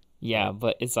 Yeah,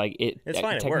 but it's like it It's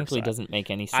fine, it technically works. doesn't make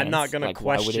any sense. I'm not gonna Like,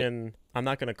 why would it- question. I'm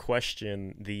not gonna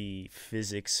question the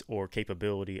physics or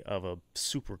capability of a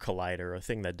super collider, a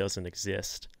thing that doesn't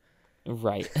exist.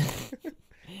 Right.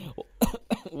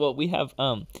 Well, we have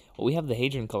the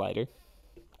Hadron Collider,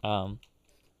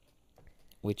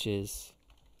 which is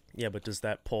Yeah, but does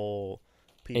that pull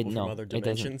people no, from other it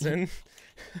doesn't. dimensions in?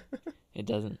 it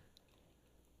doesn't.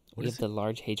 What We is have the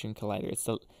Large Hadron Collider. It's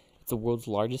the world's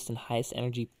largest and highest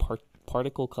energy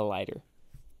particle collider,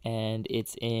 and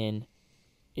it's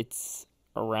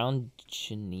around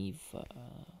Geneva.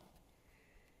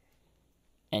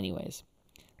 Anyways,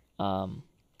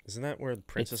 Isn't that where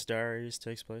Princess Diaries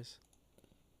takes place?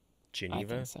 I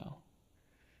Geneva? think so.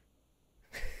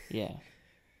 Yeah.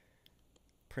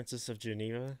 Princess of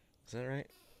Geneva? Is that right?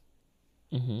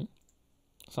 Mm-hmm.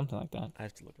 Something like that. I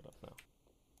have to look it up now.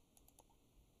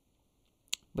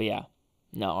 But yeah,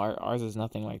 no, ours is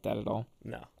nothing like that at all.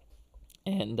 No.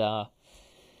 And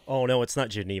Oh, no, it's not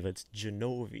Geneva. It's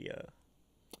Genovia.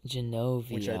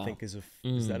 Genovia, Which I think is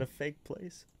is that a fake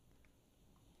place?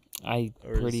 I'm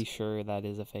or pretty is- sure that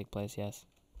is a fake place. Yes.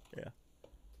 Yeah.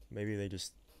 Maybe they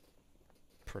just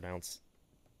pronounce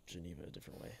Geneva a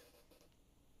different way.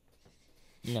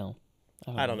 No.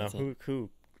 I don't know. That's it. Who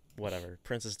whatever.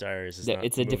 Princess Diaries is not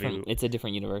It's a a movie.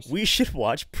 different universe. We should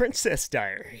watch Princess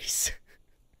Diaries.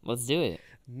 Let's do it.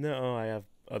 No, I have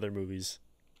other movies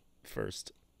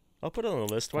first. I'll put it on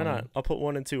the list. Why Fine. not? I'll put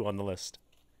 1 and 2 on the list.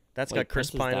 That's Wait, got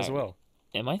Chris Princess Pine as Diaries. well.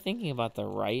 Am I thinking about the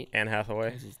right Anne Hathaway.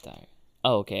 Princess Diaries?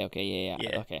 Oh, okay, yeah,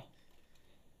 Yeah. okay.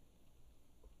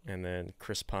 And then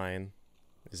Chris Pine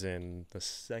is in the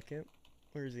second.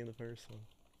 Where is he in the first one?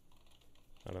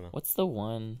 I don't know. What's the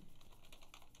one?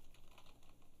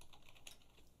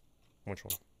 Which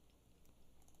one?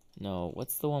 No,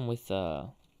 what's the one with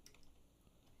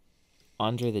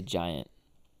Andre the Giant?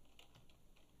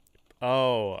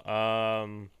 Oh,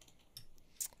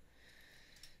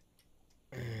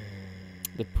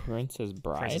 The Princess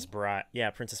Bride? Princess Bride. Yeah,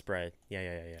 Princess Bride.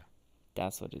 Yeah.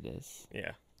 That's what it is.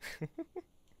 Yeah.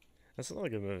 That's another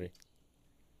good movie.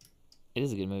 It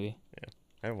is a good movie.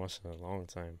 I haven't watched it in a long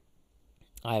time.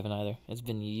 I haven't either. It's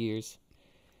been years.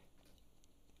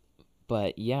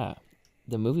 But yeah,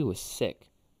 the movie was sick.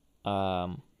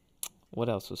 What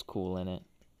else was cool in it?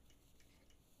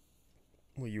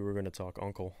 Well, you were going to talk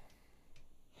Uncle.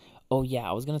 Oh yeah,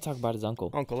 I was gonna talk about his uncle.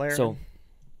 Uncle Aaron. So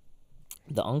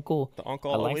the uncle. The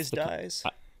uncle I liked always the- dies.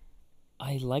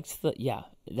 I liked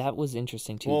that was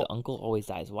interesting too. Well- The uncle always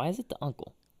dies. Why is it the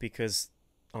uncle? Because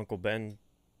Uncle Ben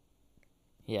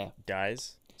Yeah.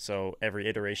 dies. So every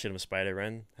iteration of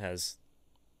Spider-Man has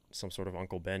some sort of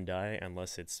Uncle Ben die,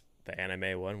 unless it's the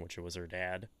anime one, which was her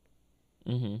dad.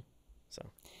 Mm-hmm. So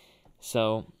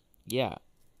So yeah,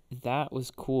 that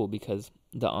was cool because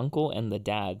the uncle and the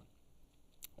dad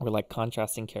were like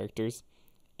contrasting characters,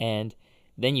 and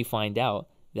then you find out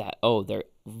that there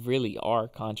really are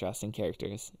contrasting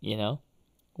characters,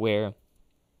 where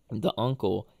the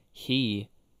uncle, he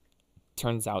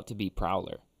turns out to be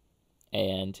Prowler,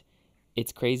 and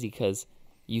it's crazy because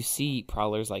you see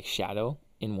Prowler's like shadow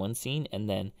in one scene, and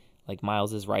then like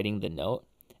Miles is writing the note,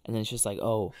 and then it's just like,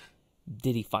 oh,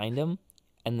 did he find him?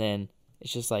 And then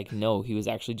it's just like, no, he was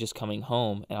actually just coming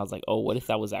home, and I was like, oh, what if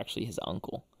that was actually his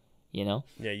uncle? yeah,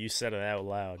 you said it out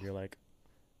loud. You're like,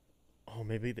 oh,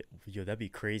 maybe that'd be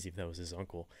crazy if that was his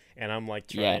uncle. And I'm like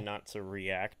trying not to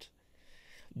react.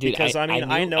 Dude, because I knew,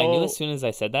 I know I knew as soon as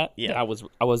I said that, Yeah. that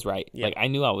I was right. Yeah. Like I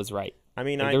knew I was right. I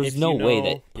mean, Like, there was if no you way know-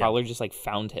 that Prowler just like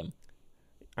found him.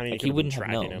 I mean, like, he he wouldn't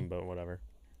wouldn't have tracking known. him, but whatever.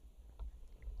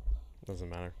 Doesn't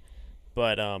matter.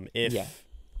 But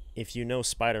if you know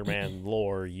Spider-Man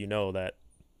lore, you know that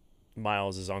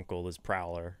Miles' uncle is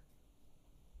Prowler.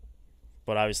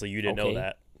 But obviously, you didn't know Okay.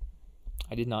 that,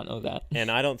 I did not know that.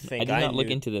 and I don't think I did not look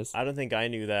into this. I don't think I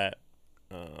knew that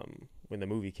when the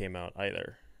movie came out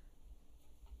either.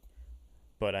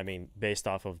 But I mean, based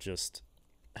off of just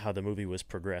how the movie was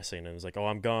progressing, and it was like, oh,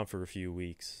 I'm gone for a few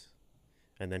weeks,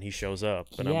 and then he shows up,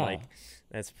 and I'm like,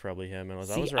 that's probably him. And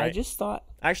I was right. I just thought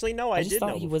Actually, no, I just did thought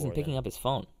know he wasn't before picking that. up his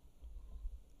phone.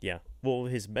 Yeah. Well,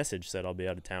 his message said I'll be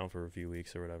out of town for a few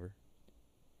weeks or whatever.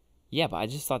 Yeah, but I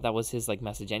just thought that was his like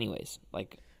message, anyways.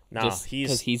 Like, Nah, just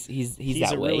because he's a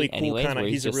that way, really cool anyways. kind of. where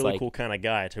He's a just really like, cool kind of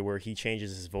guy to where he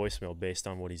changes his voicemail based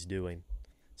on what he's doing.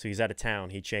 So he's out of town,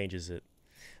 he changes it.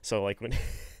 So like when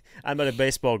I'm at a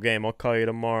baseball game, I'll call you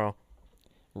tomorrow.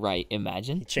 Right?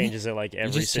 Imagine He changes it like you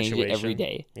every just situation. change it every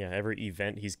day. Yeah, every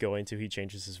event he's going to, he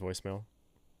changes his voicemail.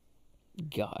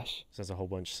 Gosh. So there's a whole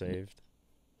bunch saved.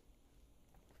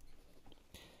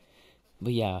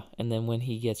 But yeah, and then when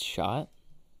he gets shot,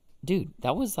 dude,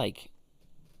 that was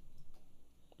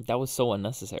so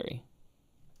unnecessary.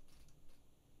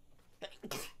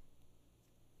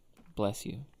 Bless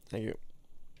you. Thank you.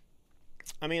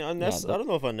 I mean, I don't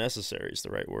know if unnecessary is the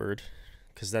right word,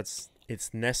 because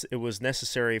it was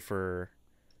necessary for.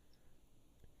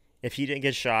 If he didn't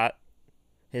get shot,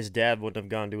 his dad wouldn't have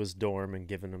gone to his dorm and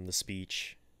given him the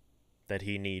speech that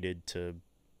he needed to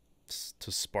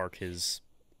spark his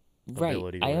Right,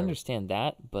 ability. I whatever. understand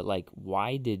that, but like,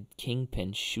 why did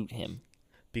Kingpin shoot him?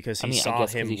 Because I he mean, I saw guess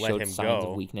 'cause him he let showed him signs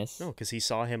go. of weakness. No, because he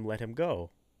saw him let him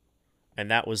go, and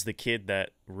that was the kid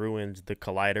that ruined the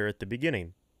collider at the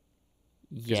beginning.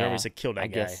 Because Yeah, everybody said kill that I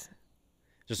guy. guess.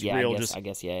 Just Yeah, real, I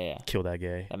guess, yeah. kill that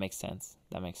guy. That makes sense.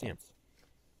 Yeah.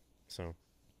 So,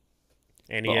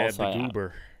 and he But had also, the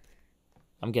goober.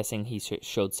 I'm guessing he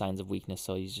showed signs of weakness,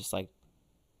 so he's just like,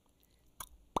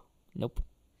 nope.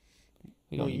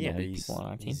 We don't need no weak people on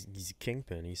our team. He's a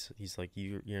kingpin. He's like,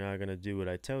 you're not gonna do what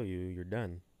I tell you. You're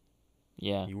done.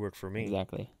 Yeah, You work for me,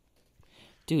 exactly.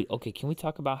 Dude, okay, can we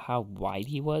talk about how wide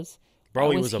he was?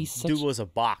 bro. Dude Dude was a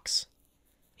box.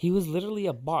 He was literally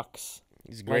a box.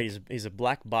 He's great. He's a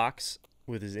black box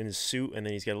with his in his suit, and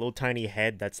then he's got a little tiny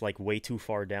head that's like way too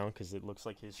far down because it looks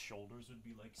like his shoulders would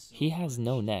be like. So he has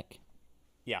no neck.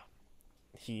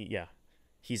 Yeah,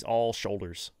 he's all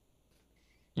shoulders.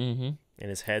 Mm-hmm. And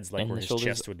his head's like and where the his shoulders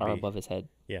chest would are be. above his head.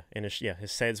 Yeah, and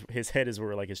his head is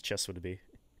where like his chest would be.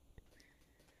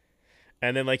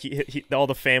 And then like he all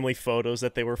the family photos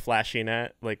that they were flashing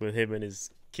at, like with him and his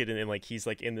kid, and like he's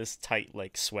like in this tight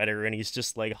like sweater, and he's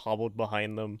just like hobbled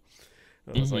behind them.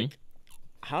 I was like,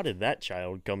 how did that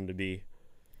child come to be?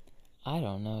 I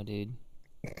don't know, dude.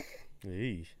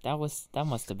 Eey. That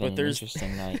must have been an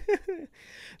interesting night.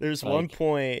 There's Like- one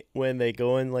point when they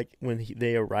go in, like when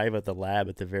they arrive at the lab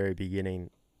at the very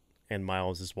beginning, and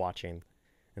Miles is watching,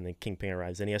 and then Kingpin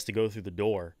arrives, and he has to go through the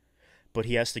door, but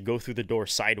he has to go through the door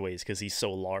sideways because he's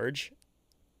so large.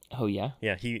 Oh yeah.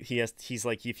 Yeah, he's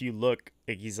like, if you look,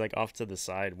 like, he's like off to the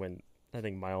side when I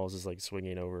think Miles is like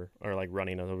swinging over or like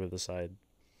running over the side,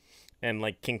 and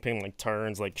like Kingpin like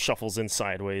turns, like shuffles in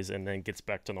sideways, and then gets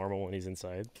back to normal when he's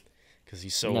inside because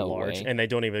he's so No large, way. and they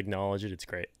don't even acknowledge it. It's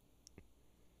great.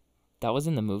 That was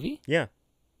in the movie? Yeah.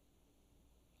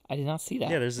 I did not see that.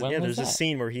 Yeah, there's When was a that?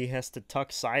 scene where he has to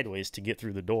tuck sideways to get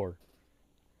through the door.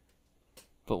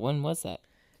 But when was that?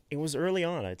 It was early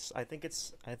on. I think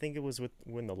it was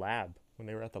when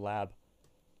they were at the lab.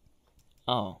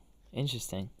 Oh,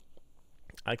 interesting.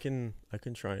 I can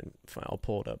try and I'll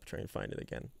pull it up, try and find it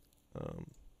again.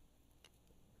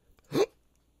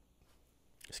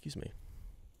 Excuse me.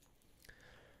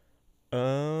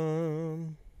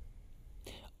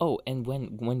 Oh, and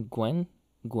when Gwen?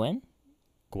 It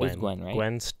was Gwen,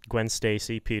 right? Gwen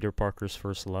Stacy, Peter Parker's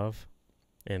first love,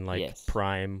 in like Yes.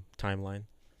 prime timeline.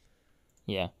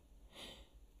 Yeah.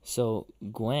 So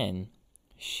Gwen,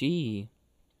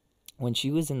 when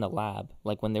she was in the lab,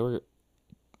 like when they were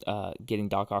getting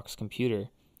Doc Ock's computer,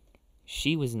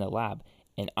 she was in the lab,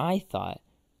 and I thought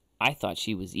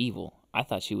she was evil. I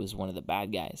thought she was one of the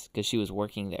bad guys because she was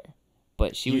working there,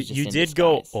 but she was just you in did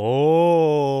disguise. go,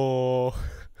 oh.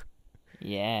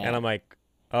 Yeah. And I'm like,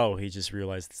 oh, he just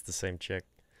realized it's the same chick.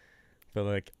 But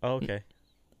like, oh, okay.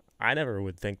 I never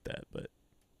would think that, but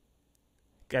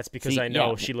that's because See, I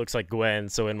know yeah. she looks like Gwen,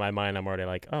 so in my mind I'm already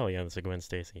like, oh yeah, that's a Gwen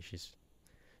Stacy.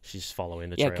 She's following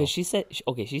the Yeah, trail. because she said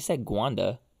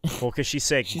Gwanda. Well, because she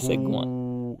said She said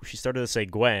Gwen. She started to say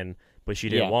Gwen, but she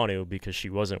didn't Yeah. want to because she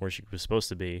wasn't where she was supposed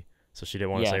to be, so she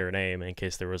didn't want to Yeah. say her name in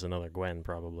case there was another Gwen,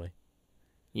 probably,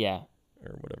 Yeah.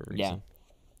 or whatever Yeah. reason.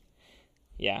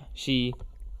 Yeah.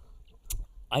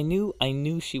 I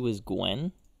knew she was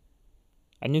Gwen.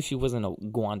 I knew she wasn't a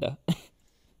Gwanda.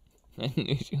 I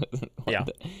knew she wasn't Yeah.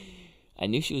 Gwanda. I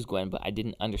knew she was Gwen, but I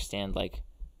didn't understand like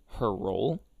her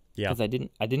role. Yeah. Because I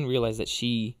didn't realize that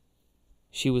she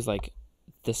was like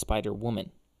the Spider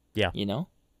Woman. Yeah. You know?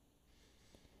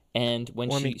 And when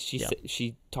Well, I mean,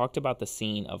 she talked about the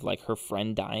scene of like her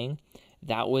friend dying,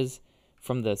 that was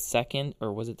from the second,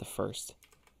 or was it the first?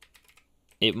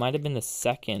 It might have been the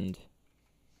second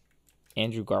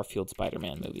Andrew Garfield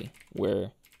Spider-Man movie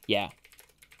where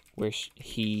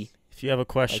he If you have a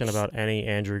question Like, about any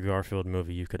Andrew Garfield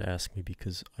movie, you could ask me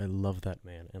because I love that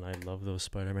man and I love those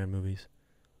Spider-Man movies.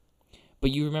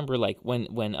 But you remember like when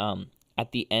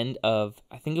at the end of,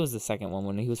 I think it was the second one,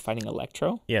 when he was fighting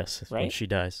Electro, Yes, when Right? she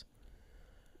dies.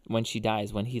 when she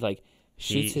dies, when he like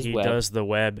shoots his he web, does the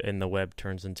web, and the web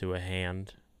turns into a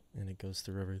hand, and it goes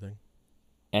through everything.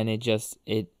 and it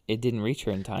didn't reach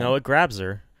her in time. No, it grabs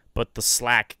her, but the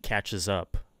slack catches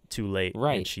up too late,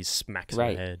 Right. and she smacks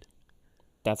Right. her head.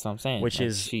 That's what I'm saying. Which like,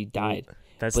 is she died.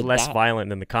 That's But less that- violent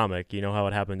than the comic. You know how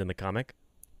it happened in the comic?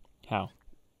 How?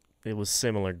 It was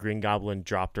similar. Green Goblin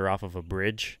dropped her off of a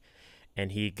bridge,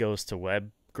 and he goes to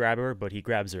web grab her, but he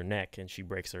grabs her neck, and she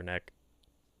breaks her neck.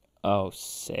 Oh,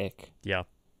 sick. Yeah,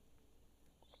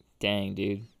 Dang,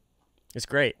 dude. it's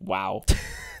great. Wow.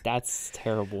 That's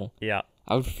terrible. Yeah,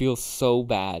 I would feel so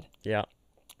bad. yeah.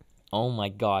 Oh my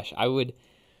gosh.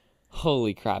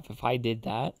 Holy crap. If I did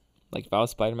that, like if I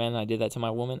was Spider-Man and I did that to my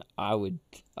woman, I would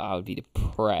be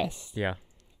depressed. Yeah.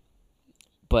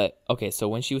 But okay, so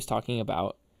when she was talking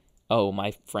about, oh,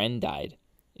 my friend died,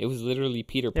 it was literally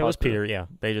Peter Parker. It was Peter, yeah.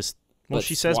 They just... Well, But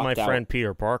she says my swapped out. friend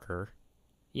Peter Parker.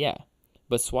 Yeah.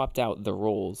 But swapped out the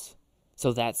roles.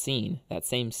 So that same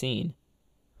scene,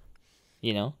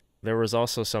 you know? There was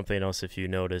also something else, if you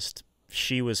noticed.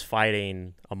 She was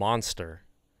fighting a monster,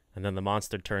 and then the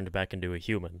monster turned back into a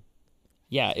human.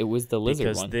 Yeah, it was the lizard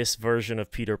because one. this version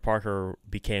of Peter Parker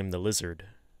became the lizard.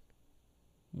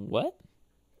 What?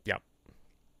 Yep.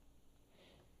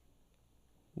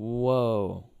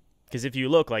 Whoa. Because if you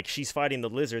look, like, she's fighting the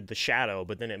lizard, the shadow,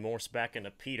 but then it morphs back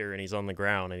into Peter, and he's on the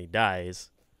ground, and he dies.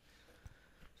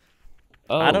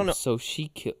 Oh, I don't know. so she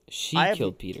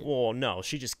killed Peter. Well, no,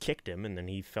 she just kicked him, and then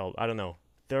he fell. I don't know.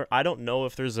 I don't know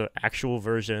if there's an actual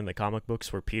version in the comic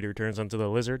books where Peter turns into the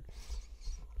lizard.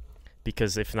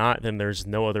 Because if not, then there's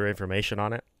no other information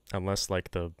on it, unless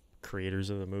like the creators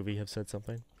of the movie have said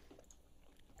something.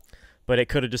 But it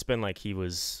could have just been like he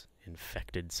was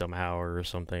infected somehow or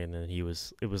something, and then it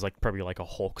was like probably like a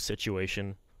Hulk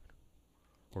situation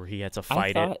where he had to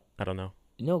fight it. I don't know.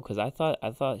 No, because I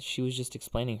thought she was just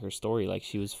explaining her story, like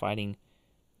she was fighting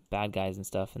bad guys and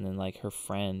stuff, and then like her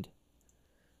friend,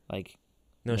 like.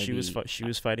 No, she was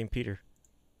fighting Peter.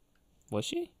 Was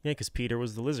she? Yeah, because Peter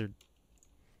was the lizard.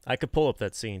 I could pull up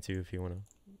that scene too if you want to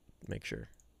make sure.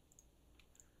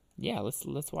 Yeah, let's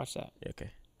watch that. Okay.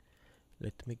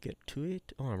 Let me get to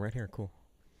it. Oh, I'm right here. Cool.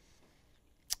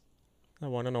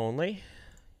 The one and only.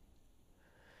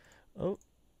 Oh,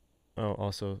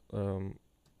 also,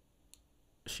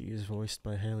 she is voiced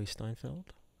by Haley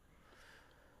Steinfeld.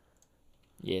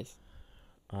 Yes.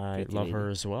 I love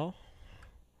her as well.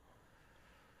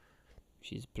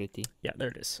 She's pretty. Yeah, there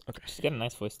it is. Okay. She's got a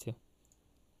nice voice too.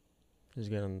 She's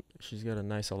got a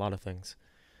nice a lot of things.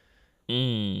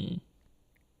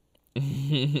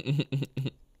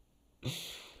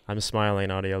 I'm smiling,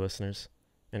 audio listeners,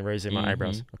 and raising my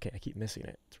eyebrows. Okay, I keep missing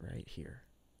it. It's right here.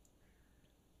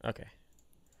 Okay.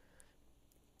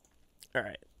 All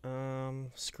right.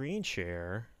 Screen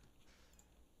share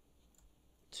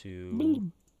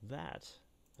to that,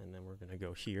 and then we're gonna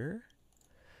go here.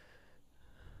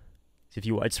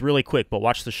 It's really quick, but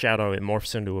watch the shadow. It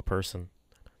morphs into a person.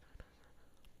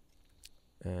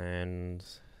 And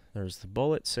there's the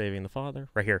bullet saving the father.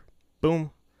 Right here.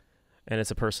 Boom. And it's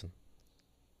a person.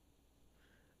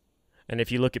 And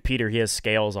if you look at Peter, he has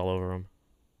scales all over him.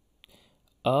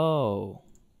 Oh.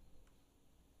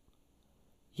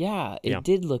 Yeah, it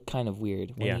did look kind of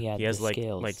weird when he had the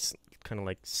scales. Like kind of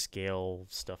like scale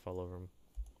stuff all over him.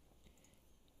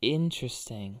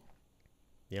 Interesting.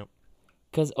 Yep.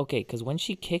 Because when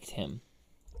she kicked him,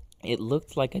 it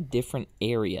looked like a different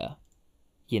area,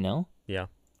 you know? Yeah.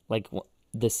 Like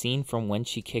the scene from when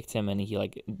she kicked him and he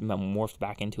like morphed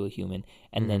back into a human,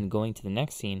 and then going to the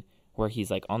next scene where he's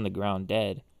like on the ground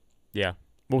dead. Yeah.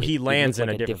 Well, he lands in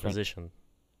a different position.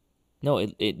 No,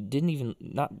 it didn't even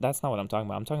that's not what I'm talking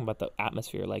about. I'm talking about the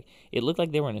atmosphere. Like it looked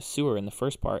like they were in a sewer in the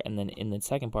first part, and then in the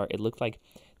second part, it looked like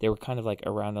they were kind of like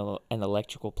around an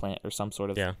electrical plant or some sort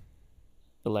of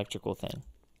electrical thing.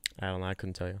 I don't know. I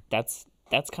couldn't tell you. That's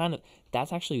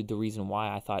actually the reason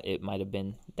why I thought it might have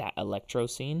been that electro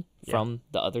scene from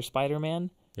the other Spider-Man.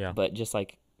 Yeah. But just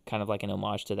like kind of like an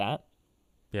homage to that.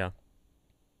 Yeah.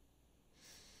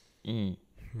 Dang,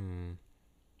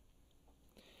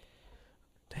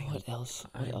 what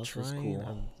I'm else was cool?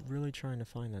 I'm really trying to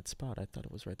find that spot. I thought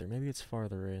it was right there. Maybe it's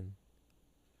farther in.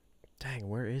 Dang,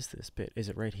 where is this bit? Is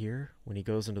it right here when he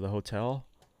goes into the hotel?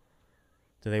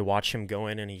 Do they watch him go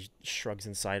in and he shrugs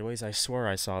in sideways? I swear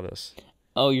I saw this.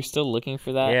 Oh, you're still looking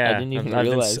for that? Yeah, I didn't even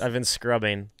realize. I've been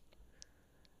scrubbing.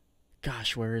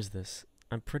 Gosh, where is this?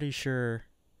 I'm pretty sure.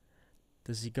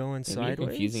 Does he go in sideways? You're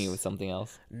confusing it with something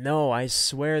else. No, I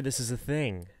swear this is a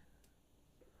thing.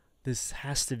 This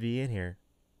has to be in here.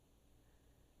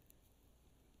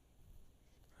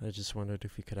 I just wondered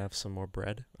if we could have some more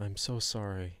bread. I'm so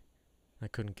sorry. I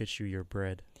couldn't get you your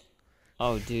bread.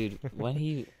 Oh, dude, when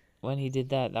he did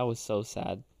that was so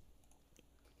sad.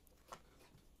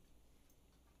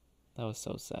 That was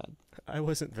so sad. I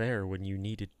wasn't there when you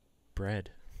needed bread.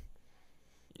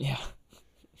 Yeah.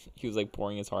 He was like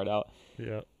pouring his heart out.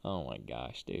 Yeah. Oh my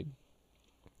gosh, dude.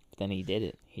 But then he did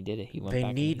it. He did it. He went back.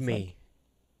 They need me.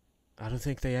 Like, I don't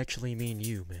think they actually mean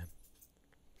you, man.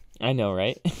 I know,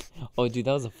 right? Oh, dude,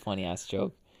 that was a funny ass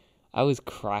joke. I was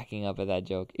cracking up at that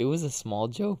joke. It was a small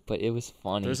joke, but it was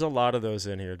funny. There's a lot of those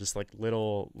in here, just like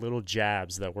little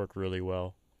jabs that work really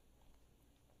well.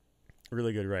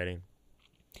 Really good writing.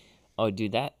 Oh,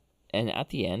 dude, and at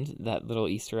the end, that little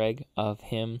Easter egg of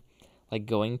him like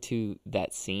going to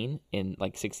that scene in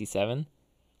like 67.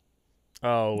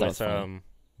 Oh, with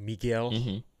Miguel.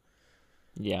 Mm-hmm.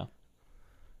 Yeah.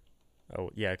 Oh,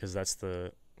 yeah, because that's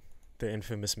the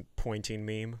infamous pointing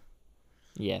meme.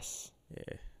 Yes.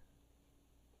 Yeah.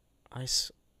 I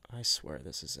swear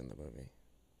this is in the movie.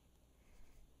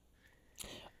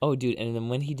 Oh, dude, and then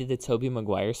when he did the Tobey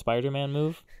Maguire Spider-Man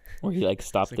move, where he like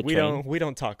stopped the train. We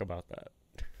don't talk about that.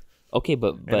 Okay,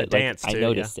 but the dance like, too, I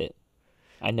noticed it.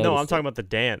 No, I'm talking about the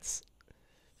dance.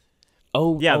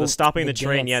 Oh, yeah, the stopping the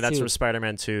train. Yeah, that's too. from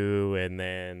Spider-Man 2, and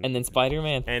then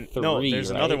Spider-Man 3. No,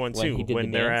 there's another one too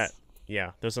when they're at.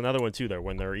 Yeah, there's another one too there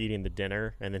when they're eating the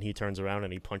dinner, and then he turns around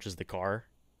and he punches the car.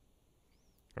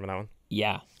 Remember that one?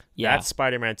 Yeah. Yeah. That's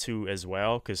Spider-Man 2 as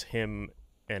well, because him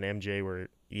and MJ were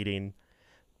eating,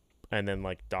 and then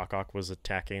like Doc Ock was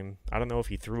attacking. I don't know if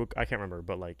he threw. I can't remember,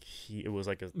 but like it was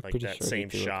like Pretty that sure he same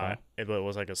threw a car. shot. It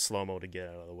was like a slow mo to get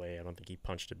out of the way. I don't think he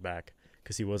punched it back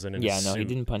because he wasn't in Yeah, his no, suit. he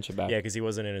didn't punch it back. Yeah, because he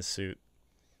wasn't in his suit.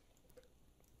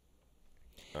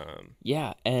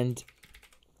 Yeah, and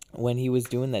when he was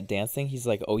doing that dance thing, he's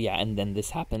like, "Oh yeah," and then this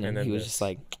happened, and then he was this. just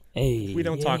like, "Hey." We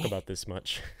don't talk about this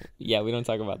much. Yeah, we don't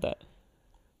talk about that.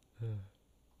 Gosh,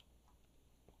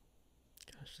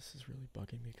 this is really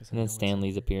bugging me because. And then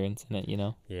Stanley's appearance in it, you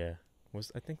know. Yeah,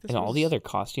 I think this. And was... all the other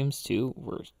costumes too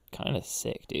were kind of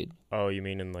sick, dude. Oh, you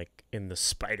mean in the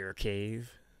spider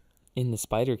cave? In the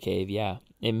spider cave, yeah.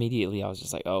 Immediately, I was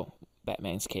just like, "Oh,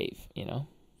 Batman's cave," you know.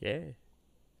 Yeah,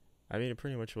 I mean it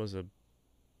pretty much was a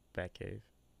bat cave.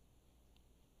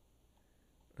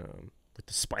 With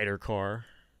the spider car.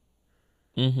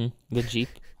 Mm-hmm. The Jeep.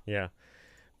 Yeah,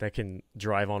 that can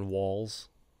drive on walls.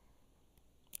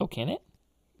 Oh, can it?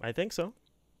 I think so.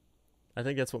 I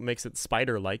think that's what makes it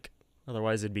spider-like.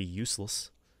 Otherwise, it'd be useless.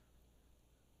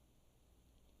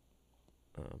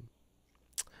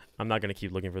 I'm not gonna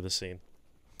keep looking for this scene.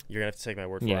 You're gonna have to take my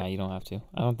word for it. Yeah, you don't have to.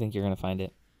 I don't think you're gonna find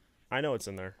it. I know it's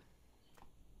in there.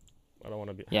 I don't want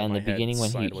to be. Yeah, in the beginning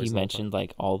when he the whole mentioned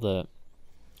like all the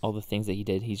things that he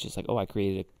did, he's just like, "Oh, I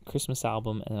created a Christmas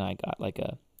album, and then I got like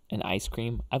an ice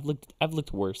cream. I've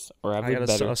looked worse, or I've I looked got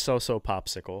better." a so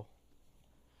popsicle.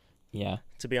 Yeah.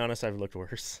 To be honest, I've looked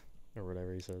worse, or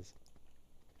whatever he says.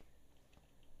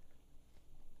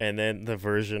 And then the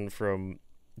version from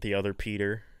the other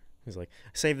Peter, he's like,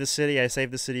 I saved the city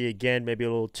again, maybe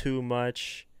a little too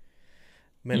much.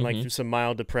 Meant like through some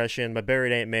mild depression. I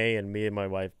buried Aunt May, and me and my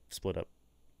wife split up.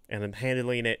 And then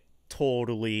handling it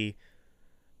totally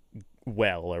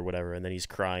well, or whatever, and then he's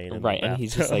crying. In Right, the and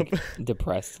he's just like bathtub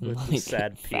depressed. with And, the like,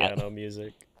 sad fat. piano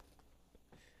music.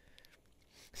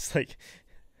 It's like,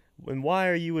 and why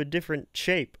are you a different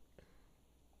shape?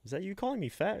 Is that you calling me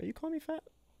fat? Are you calling me fat?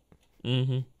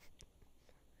 Mm-hmm.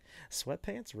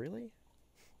 Sweatpants, really?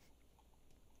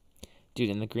 Dude,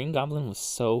 and the Green Goblin was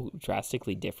so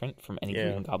drastically different from any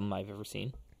Yeah. Green Goblin I've ever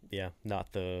seen. Yeah,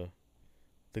 not the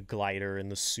glider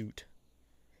and the suit.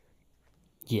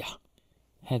 Yeah.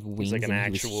 Had wings He's like an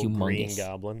and actual he was Green humongous.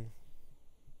 Goblin.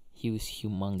 He was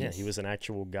humongous. Yeah, he was an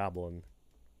actual goblin.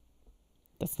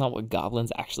 That's not what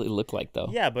goblins actually look like, though.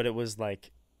 Yeah, but it was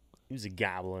like, he was a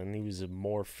goblin. He was a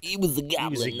morph. He was a goblin. He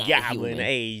was a not goblin. human.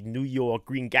 Hey, New York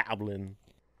Green Goblin.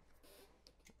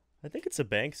 I think it's a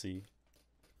Banksy.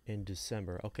 In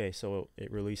December. Okay, so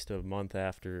it released a month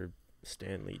after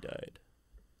Stanley died.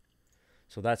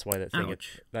 So that's why that thing.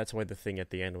 That's why the thing at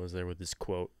the end was there with this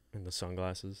quote and the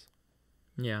sunglasses.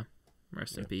 Yeah.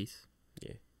 Rest in peace.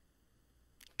 Yeah.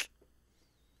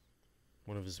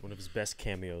 One of his best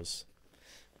cameos.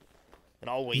 It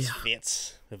always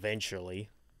fits. Eventually,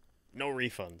 no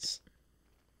refunds.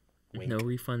 Wink. No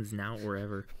refunds now or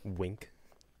ever. Wink.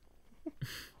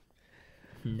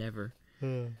 Never.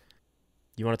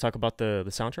 You want to talk about the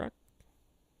soundtrack?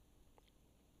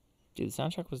 Dude, the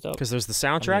soundtrack was dope. Because there's the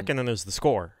soundtrack and then there's the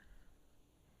score.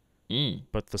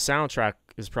 But the soundtrack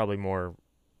is probably more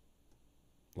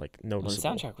like noticeable.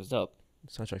 Well, the soundtrack was dope.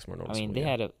 The soundtrack's more noticeable. I mean, they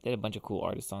had a bunch of cool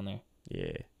artists on there.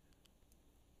 Yeah.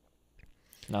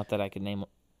 Not that I could name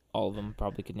all of them.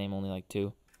 Probably could name only like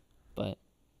two, but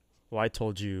Well, I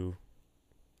told you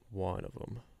one of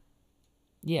them.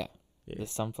 yeah. The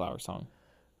Sunflower song.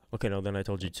 Okay, no, then I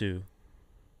told you two.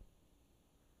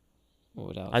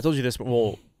 What else? I told you this, but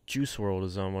well, Juice WRLD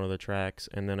is on one of the tracks,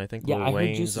 and then I think Yeah, Lil I heard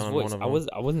Wayne's Juice's on voice. one of them.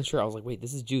 I wasn't sure. I was like, wait,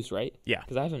 this is Juice, right? Yeah.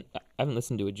 Because I haven't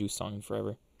listened to a Juice song in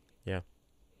forever. Yeah.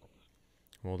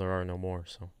 Well, there are no more,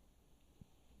 so.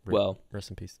 Rest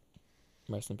in peace.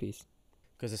 Rest in peace.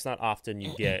 Because it's not often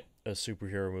you get a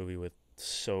superhero movie with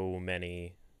so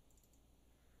many,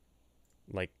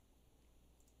 like,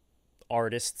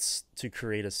 artists to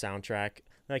create a soundtrack.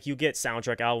 Like, you get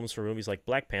soundtrack albums for movies, like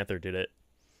Black Panther did it.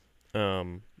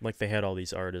 Like, they had all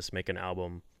these artists make an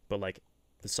album, but, like,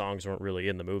 the songs weren't really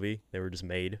in the movie. They were just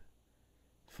made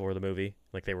for the movie.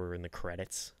 Like, they were in the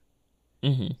credits.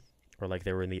 Mm-hmm. Or, like,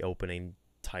 they were in the opening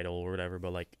title or whatever.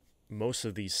 But, like, most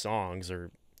of these songs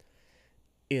are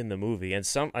in the movie. And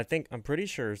I'm pretty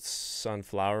sure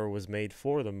Sunflower was made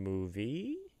for the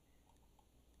movie.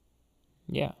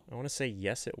 Yeah. I want to say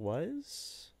yes, it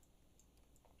was.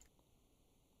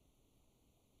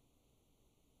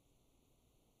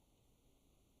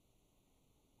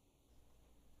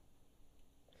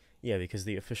 Yeah, because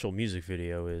the official music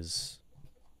video is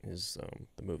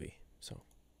the movie. So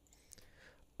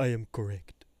I am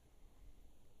correct.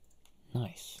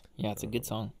 Nice. Yeah, it's a good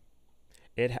song.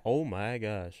 Oh my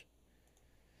gosh.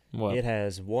 What? It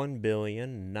has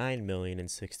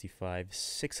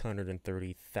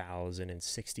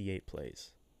 1,009,065,630,068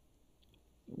 plays.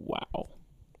 Wow.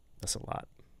 That's a lot.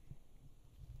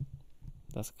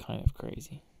 That's kind of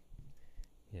crazy.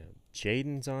 Yeah,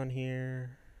 Jaden's on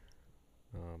here.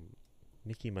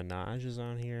 Nicki Minaj is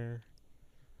on here.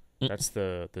 That's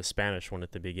the Spanish one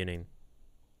at the beginning.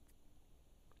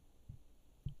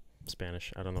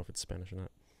 Spanish. I don't know if it's Spanish or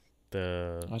not.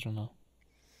 I don't know.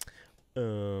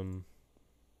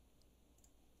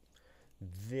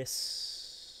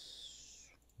 This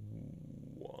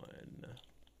one.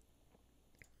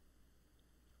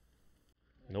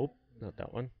 Nope, not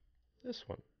that one. This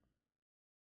one.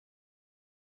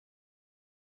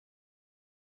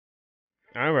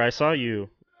 I remember I saw you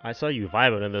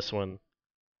vibing in this one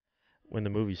when the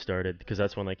movie started, because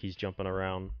that's when like he's jumping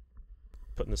around,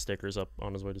 putting the stickers up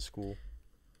on his way to school.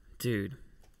 Dude.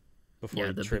 Before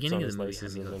Yeah, he the trips beginning on of his the movie had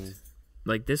laces me and hooked. then.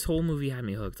 Like, this whole movie had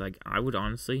me hooked. Like, I would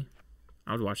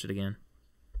watch it again.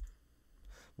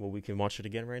 Well, we can watch it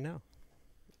again right now,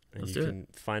 and Let's you do can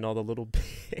find all the little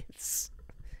bits.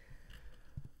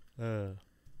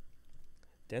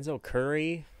 Denzel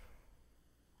Curry,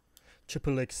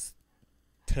 Triple X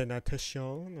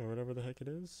Tentation, or whatever the heck it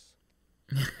is.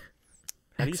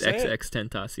 How do you say it? XXX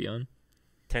Tentacion.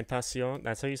 Tentacion.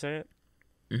 That's how you say it.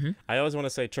 Mm-hmm. I always want to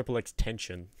say Triple X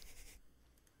Tension.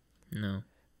 No.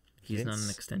 He's not an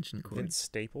extension cord. Vince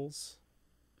Staples.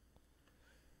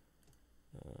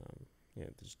 Yeah,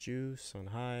 there's Juice on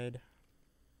Hyde.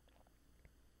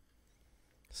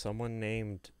 Someone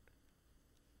named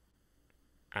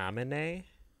Amine.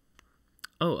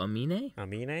 Oh, Amine?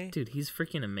 Amine? Dude, he's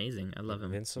freaking amazing. I love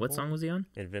him. Invincible? What song was he on?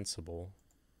 Invincible.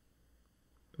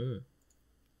 Mm.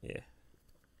 Yeah.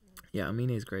 Yeah,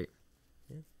 Amine is great.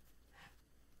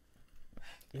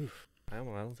 Oof. I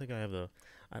don't think I have the.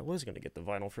 I was gonna get the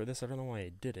vinyl for this. I don't know why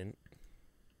I didn't.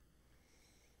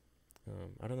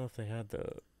 I don't know if they had the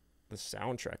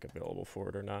soundtrack available for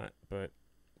it or not, but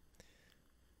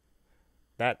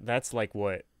that's like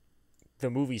what the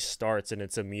movie starts, and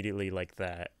it's immediately like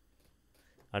that.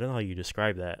 I don't know how you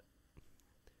describe that.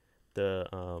 The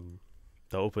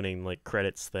opening like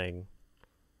credits thing,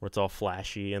 where it's all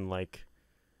flashy and like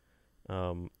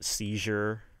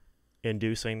seizure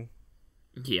inducing.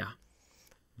 Yeah.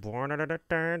 It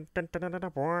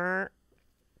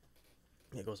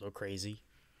goes so crazy.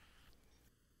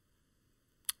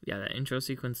 Yeah, that intro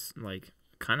sequence, like,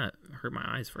 kind of hurt my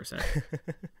eyes for a sec.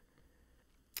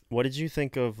 What did you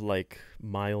think of, like,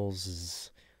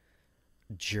 Miles'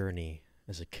 journey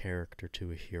as a character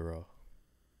to a hero?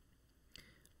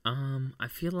 I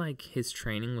feel like his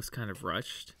training was kind of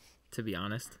rushed, to be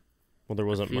honest. Well, there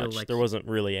wasn't much. Like there wasn't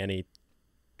really any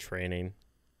training.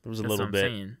 There was a little bit.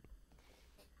 Saying.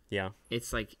 Yeah.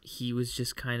 It's like he was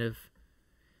just kind of.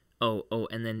 Oh,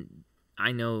 and then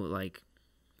I know, like,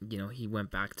 you know, he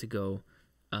went back to go,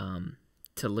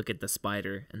 to look at the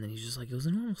spider, and then he's just like, it was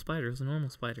a normal spider,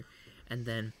 and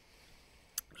then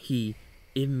he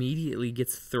immediately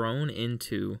gets thrown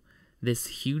into this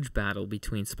huge battle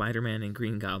between Spider-Man and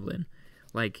Green Goblin.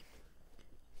 Like,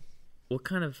 what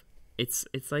kind of? It's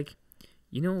like,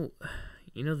 you know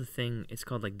the thing. It's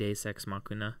called like Deus Ex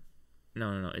Machina.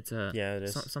 No. It's a it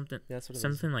is something. Yeah, that's what it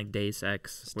something is. like Deus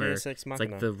Ex, It's where Deus Ex it's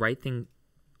Machina. like the right thing,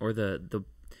 or the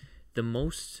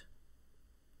most.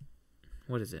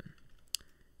 What is it?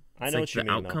 I It's know like what you the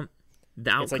mean. outcome. Though.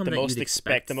 The outcome It's like the that most you'd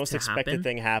expect the most to expected happen.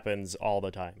 thing happens all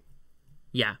the time.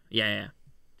 Yeah.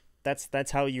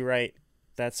 That's how you write.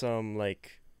 That's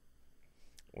like,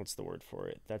 what's the word for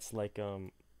it? That's like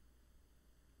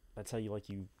that's how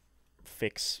you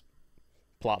fix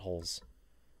plot holes,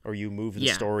 or you move the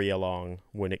story along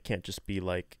when it can't just be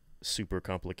like super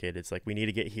complicated. It's like, we need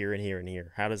to get here and here and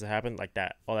here. How does it happen? Like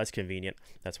that. Oh, that's convenient.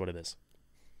 That's what it is.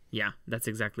 Yeah, that's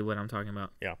exactly what I'm talking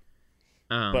about. Yeah.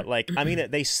 But like, I mean,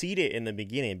 they seed it in the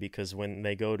beginning, because when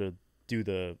they go to do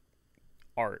the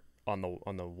art on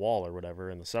the wall or whatever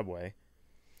in the subway,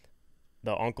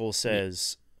 the uncle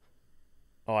says,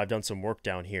 "Oh, I've done some work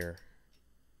down here,"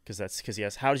 because he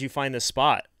asks, "How did you find this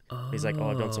spot?" He's like, "Oh,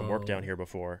 I've done some work down here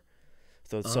before."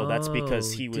 So that's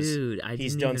because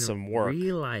he's done some work.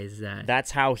 Realize that.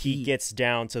 That's how he gets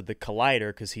down to the collider,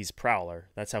 because he's Prowler.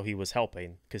 That's how he was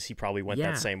helping, because he probably went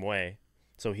that same way.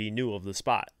 So he knew of the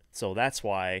spot. So that's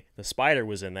why the spider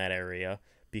was in that area,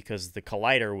 because the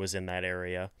collider was in that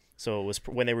area. So it was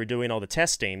when they were doing all the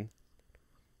testing,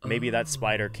 maybe that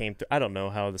spider came through. I don't know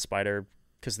how the spider,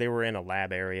 because they were in a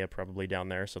lab area probably down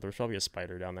there. So there's probably a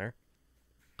spider down there.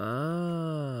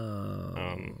 Oh.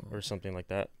 Or something like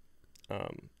that.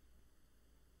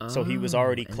 So he was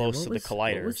already and then close to the what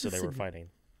collider, was so the they were fighting.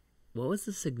 What was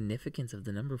the significance of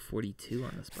the number 42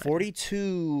 on the spider?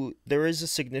 42, there is a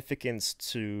significance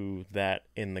to that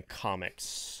in the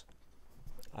comics.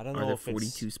 I don't know there if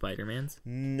 42 it's... Spider-Mans?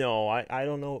 No, I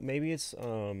don't know. Maybe it's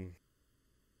I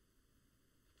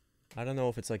don't know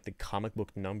if it's like the comic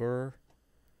book number.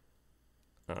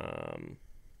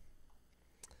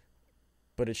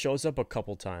 But it shows up a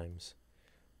couple times.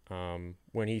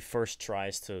 When he first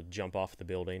tries to jump off the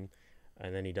building,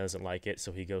 and then he doesn't like it,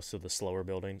 so he goes to the slower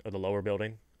building or the lower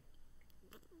building.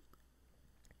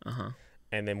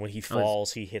 And then when he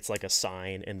falls, he hits like a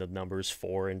sign, and the numbers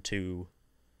 4 and 2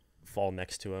 fall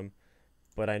next to him.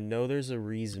 But I know there's a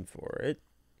reason for it,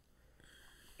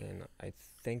 and I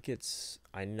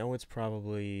know it's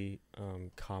probably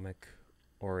comic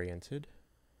oriented.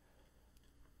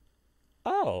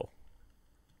 Oh,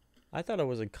 I thought it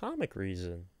was a comic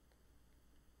reason.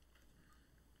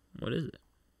 What is it?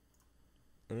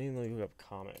 Let me look up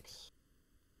comics.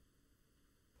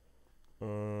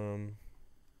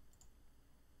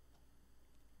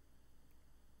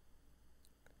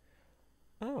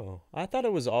 Oh, I thought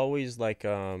it was always like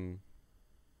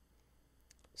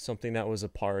something that was a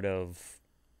part of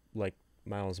like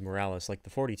Miles Morales. Like the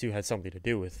 42 had something to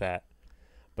do with that.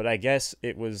 But I guess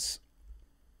it was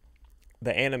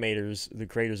the animators, the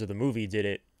creators of the movie did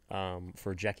it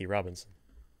for Jackie Robinson.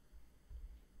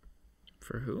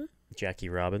 For who? Jackie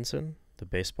Robinson, the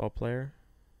baseball player.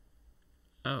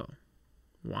 Oh.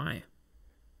 Why?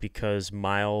 Because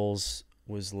Miles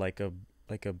was like a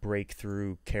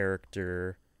breakthrough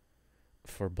character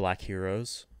for black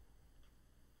heroes.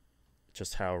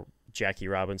 Just how Jackie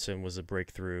Robinson was a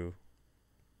breakthrough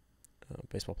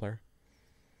baseball player.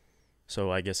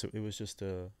 So I guess it was just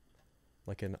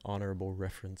like an honorable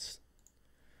reference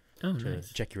to nice.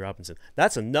 Jackie Robinson.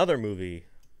 That's another movie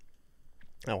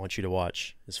I want you to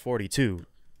watch. It's 42.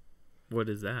 What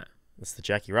is that? It's the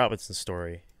Jackie Robinson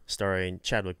story, starring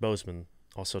Chadwick Boseman,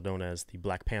 also known as the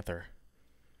Black Panther.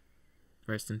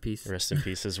 Rest in peace. Rest in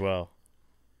peace as well.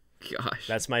 Gosh.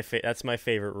 That's my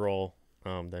favorite role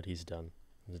that he's done.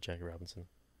 The Jackie Robinson.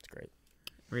 It's great.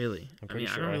 Really? I mean,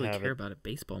 I don't really care about a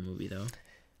baseball movie though.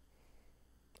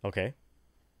 Okay.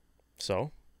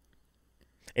 So,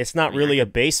 it's not really a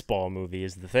baseball movie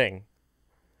is the thing.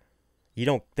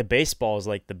 The baseball is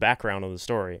like the background of the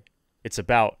story. It's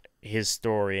about his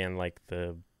story and like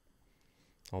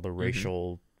all the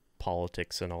racial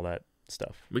politics and all that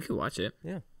stuff. We could watch it.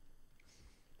 Yeah.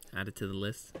 Add it to the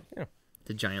list. Yeah.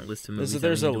 The giant list of movies.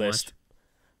 There's a list.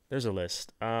 There's a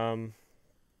list. We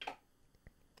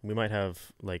might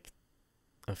have like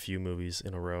a few movies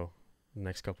in a row the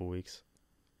next couple weeks.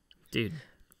 Dude,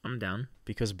 I'm down.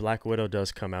 Because Black Widow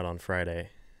does come out on Friday.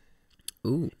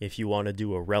 Ooh. If you want to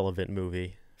do a relevant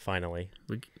movie, finally.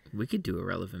 We could do a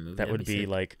relevant movie. That would be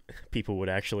like people would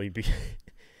actually be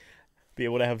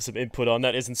able to have some input on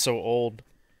that. Isn't so old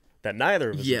that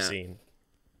neither of us have seen.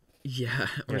 Yeah,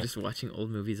 we're just watching old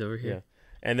movies over here. Yeah.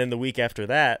 And then the week after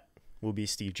that will be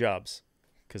Steve Jobs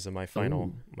because of my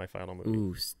final movie.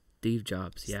 Ooh, Steve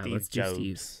Jobs. Yeah, let's do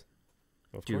Steve.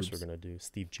 Of course we're going to do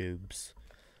Steve Jobs.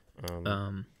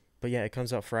 But yeah, it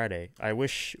comes out Friday. I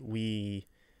wish we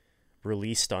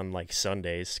released on like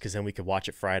Sundays because then we could watch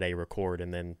it Friday, record,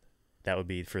 and then that would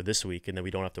be for this week, and then we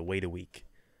don't have to wait a week.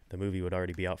 The movie would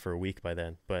already be out for a week by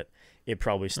then, but it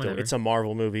probably still it's a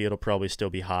Marvel movie. It'll probably still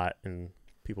be hot and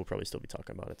people will probably still be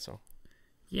talking about it. So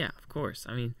yeah, of course.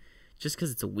 I mean, just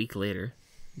because it's a week later.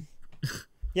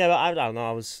 Yeah, but I don't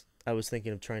know. I was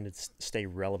thinking of trying to stay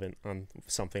relevant on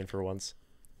something for once.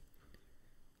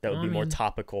 That would be more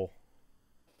topical.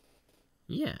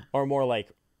 Yeah. Or more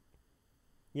like,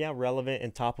 relevant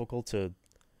and topical to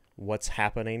what's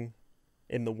happening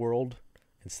in the world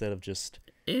instead of just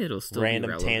it'll still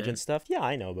random tangent stuff. Yeah,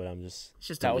 I know, but that was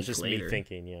just later. Me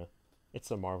thinking, yeah. It's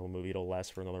a Marvel movie. It'll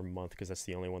last for another month because that's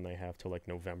the only one they have till like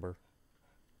November.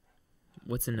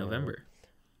 What's in November?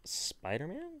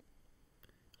 Spider-Man?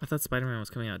 I thought Spider-Man was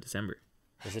coming out December.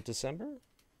 Is it December?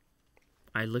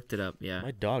 I looked it up, yeah.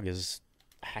 My dog is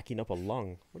hacking up a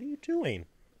lung. What are you doing?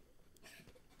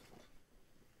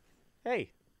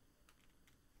 Hey.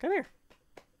 Come here.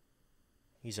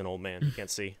 He's an old man. He can't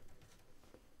see.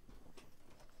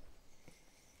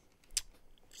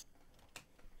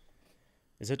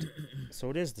 Is it? So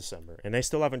it is December. And they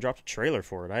still haven't dropped a trailer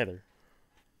for it either.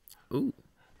 Ooh.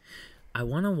 I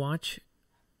want to watch...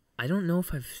 I don't know if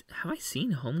have I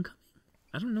seen Homecoming?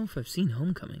 I don't know if I've seen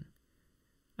Homecoming.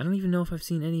 I don't even know if I've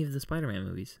seen any of the Spider-Man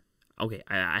movies. Okay,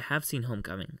 I have seen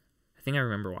Homecoming. I think I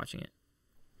remember watching it.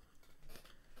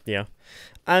 Yeah.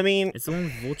 I mean... It's the one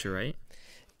with Vulture, right?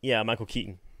 Yeah, Michael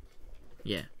Keaton.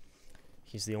 Yeah.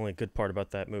 He's the only good part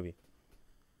about that movie.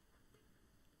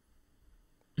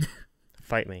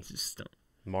 Fight me. Just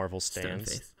Marvel stone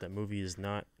stands. face. That movie is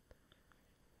not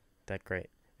that great,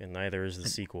 and neither is the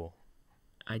sequel.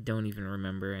 I don't even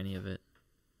remember any of it.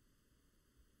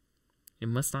 It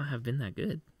must not have been that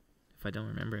good if I don't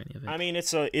remember any of it. I mean,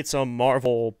 it's a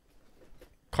Marvel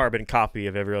carbon copy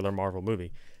of every other Marvel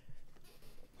movie.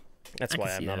 That's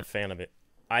why I'm not a fan of it.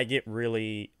 I get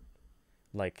really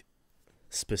like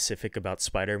specific about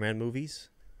Spider-Man movies.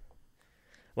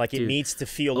 Like, it needs to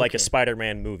feel like a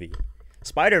Spider-Man movie.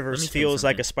 Spider-Verse feels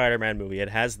like a Spider-Man movie. It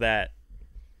has that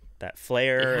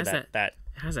flair, that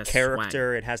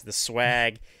character. It has the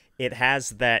swag. It has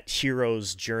that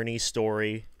hero's journey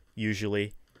story,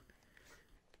 usually.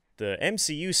 The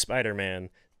MCU Spider-Man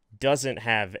doesn't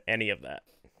have any of that.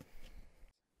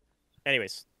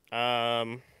 Anyways,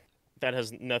 that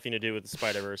has nothing to do with the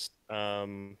Spider-Verse.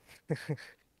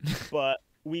 But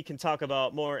we can talk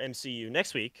about more MCU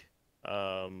next week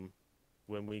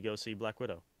when we go see Black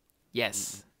Widow.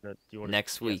 Yes.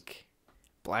 Next week.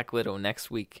 Black Widow next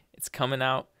week. It's coming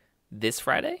out this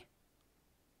Friday?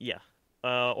 Yeah.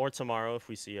 Or tomorrow if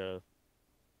we see a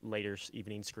later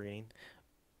evening screening.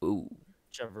 Ooh.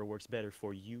 Whichever works better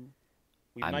for you.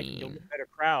 You'll get a better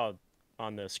crowd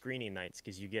on the screening nights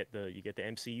because you get the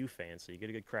MCU fans, so you get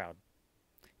a good crowd.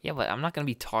 Yeah, but I'm not going to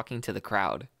be talking to the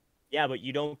crowd. Yeah, but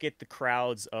you don't get the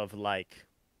crowds of, like,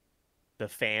 the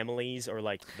families or,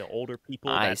 like, the older people.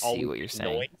 I see what you're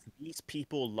saying. These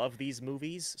people love these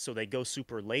movies, so they go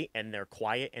super late, and they're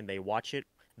quiet, and they watch it.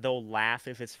 They'll laugh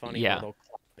if it's funny, or they'll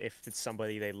clap if it's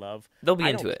somebody they love. They'll be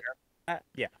into it.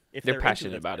 Yeah. If they're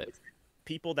passionate about it.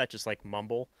 People that just, like,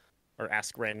 mumble or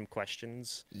ask random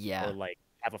questions. Yeah. Or, like,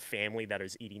 have a family that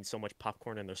is eating so much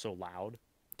popcorn and they're so loud.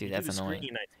 Dude, that's annoying.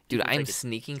 Dude, I am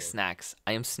sneaking snacks.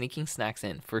 I am sneaking snacks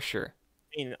in, for sure.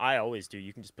 I mean, I always do.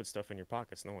 You can just put stuff in your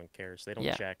pockets. No one cares. They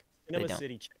don't check. Cinema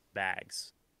City checks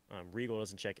bags. Regal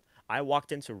doesn't check it. I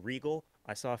walked into Regal.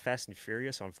 I saw Fast and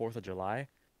Furious on 4th of July.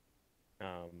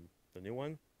 The new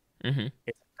one. Mm-hmm.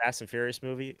 It's a Fast and Furious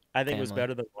movie. I think it was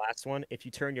better than the last one. If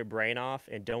you turn your brain off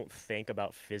and don't think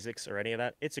about physics or any of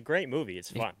that, it's a great movie.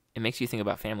 It's fun. It makes you think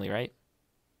about family, right?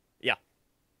 Yeah.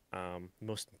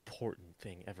 Most important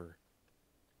thing ever.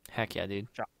 Heck yeah, dude.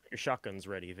 Your shotgun's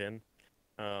ready, Vin.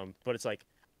 But it's like,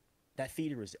 that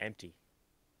theater was empty.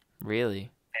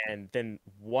 Really? And then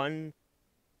one,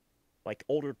 like,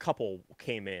 older couple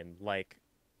came in, like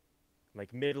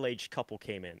middle-aged couple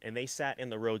came in, and they sat in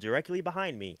the row directly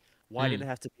behind me. Why did it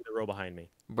have to be the row behind me?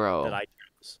 Bro. That I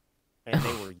chose? And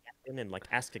they were yapping and, like,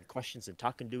 asking questions and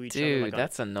talking to each other. Dude,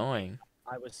 that's annoying.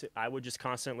 I would just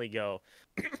constantly go.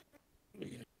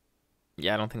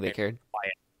 Yeah, I don't think they cared.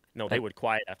 Quiet. No, they would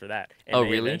quiet after that. And oh,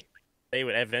 really? They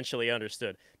would eventually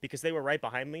understood because they were right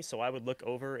behind me, so I would look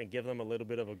over and give them a little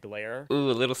bit of a glare.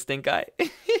 Ooh, a little stink eye.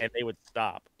 And they would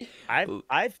stop.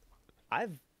 I've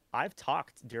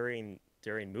talked during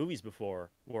movies before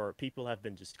where people have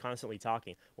been just constantly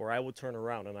talking, where I would turn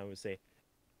around and I would say,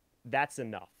 "That's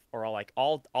enough," or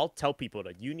I'll tell people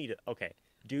that you need to, okay,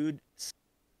 dude,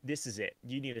 this is it.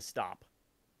 You need to stop,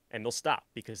 and they'll stop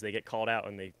because they get called out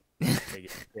and they get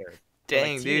scared.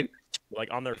 Dang, like, dude, like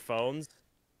on their phones.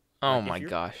 Oh my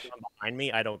gosh! Behind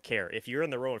me, I don't care. If you're in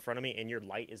the row in front of me and your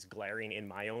light is glaring in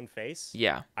my own face,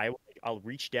 yeah, I'll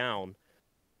reach down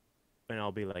and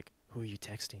I'll be like, "Who are you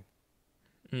texting?"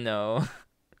 No.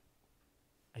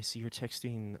 I see you're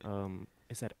texting.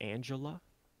 Is that Angela?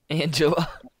 Angela.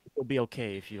 It'll be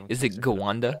okay if you don't. Is it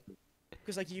Gwanda?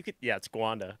 Because like you could, yeah, it's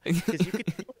Gwanda. Because you could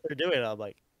see what they're doing. I'm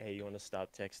like, hey, you want to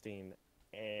stop texting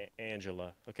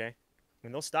Angela, okay?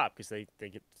 And they'll stop because they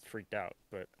get freaked out.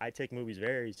 But I take movies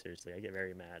very seriously. I get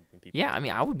very mad when people. Yeah, I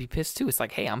mean, I would be pissed too. It's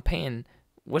like, hey, I'm paying.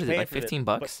 What is it, like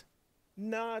 $15?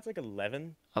 No, it's like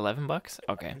 11. $11?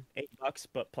 Okay. $8,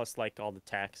 but plus like all the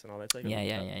tax and all that. It's like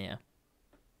yeah.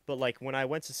 But like when I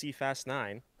went to see Fast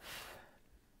 9,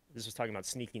 this was talking about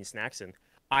sneaking snacks in.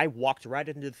 I walked right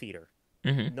into the theater.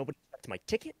 Mm-hmm. Nobody checked my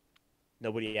ticket.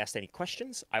 Nobody asked any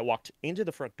questions. I walked into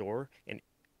the front door and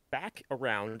back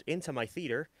around into my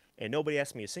theater, and nobody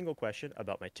asked me a single question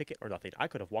about my ticket or nothing. I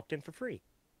could have walked in for free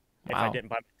if I didn't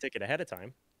buy my ticket ahead of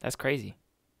time. That's crazy.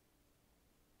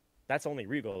 That's only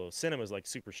Regal, though. Cinema's like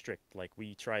super strict. Like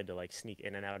we tried to like sneak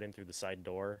in and out in through the side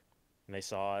door, and they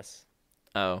saw us.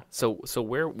 Oh, so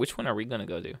which one are we gonna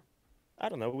go to? I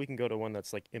don't know. We can go to one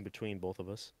that's like in between both of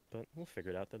us, but we'll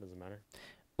figure it out. That doesn't matter.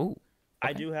 Ooh.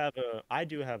 Okay. I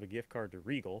do have a gift card to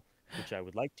Regal, which I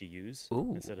would like to use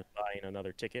instead of buying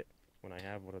another ticket when I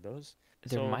have one of those.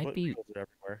 There might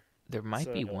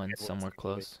be one somewhere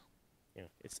close. Yeah,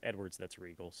 it's Edwards that's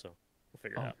Regal, so we'll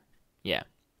figure it out. Yeah.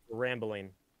 We're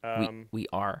rambling. We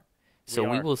are. So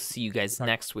we will see you guys Talk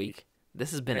next week.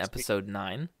 This has been next week. episode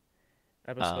 9.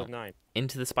 Episode 9.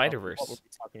 Into the What Spider-Verse. we'll be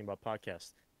talking about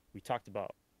podcast. We talked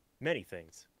about many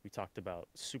things. We talked about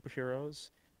superheroes,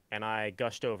 and I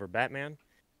gushed over Batman,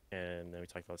 and then we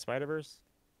talked about Spider-Verse,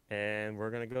 and we're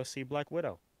gonna go see Black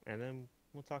Widow, and then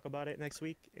we'll talk about it next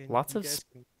week. And Lots you of guys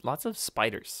can- lots of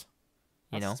spiders.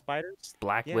 You lots know, of spiders.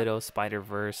 Black Yeah. Widow,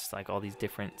 Spider-Verse, like all these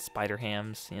different spider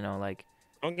hams, you know, like,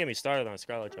 Don't get me started on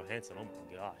Scarlett Johansson. Oh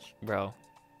my gosh. bro,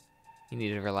 you need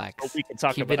to relax. But we can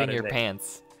talk Keep it about in your next-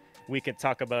 pants. We can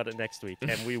talk about it next week,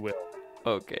 and we will.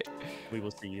 Okay. We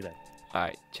will see you then. All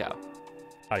right, ciao.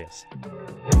 Adios.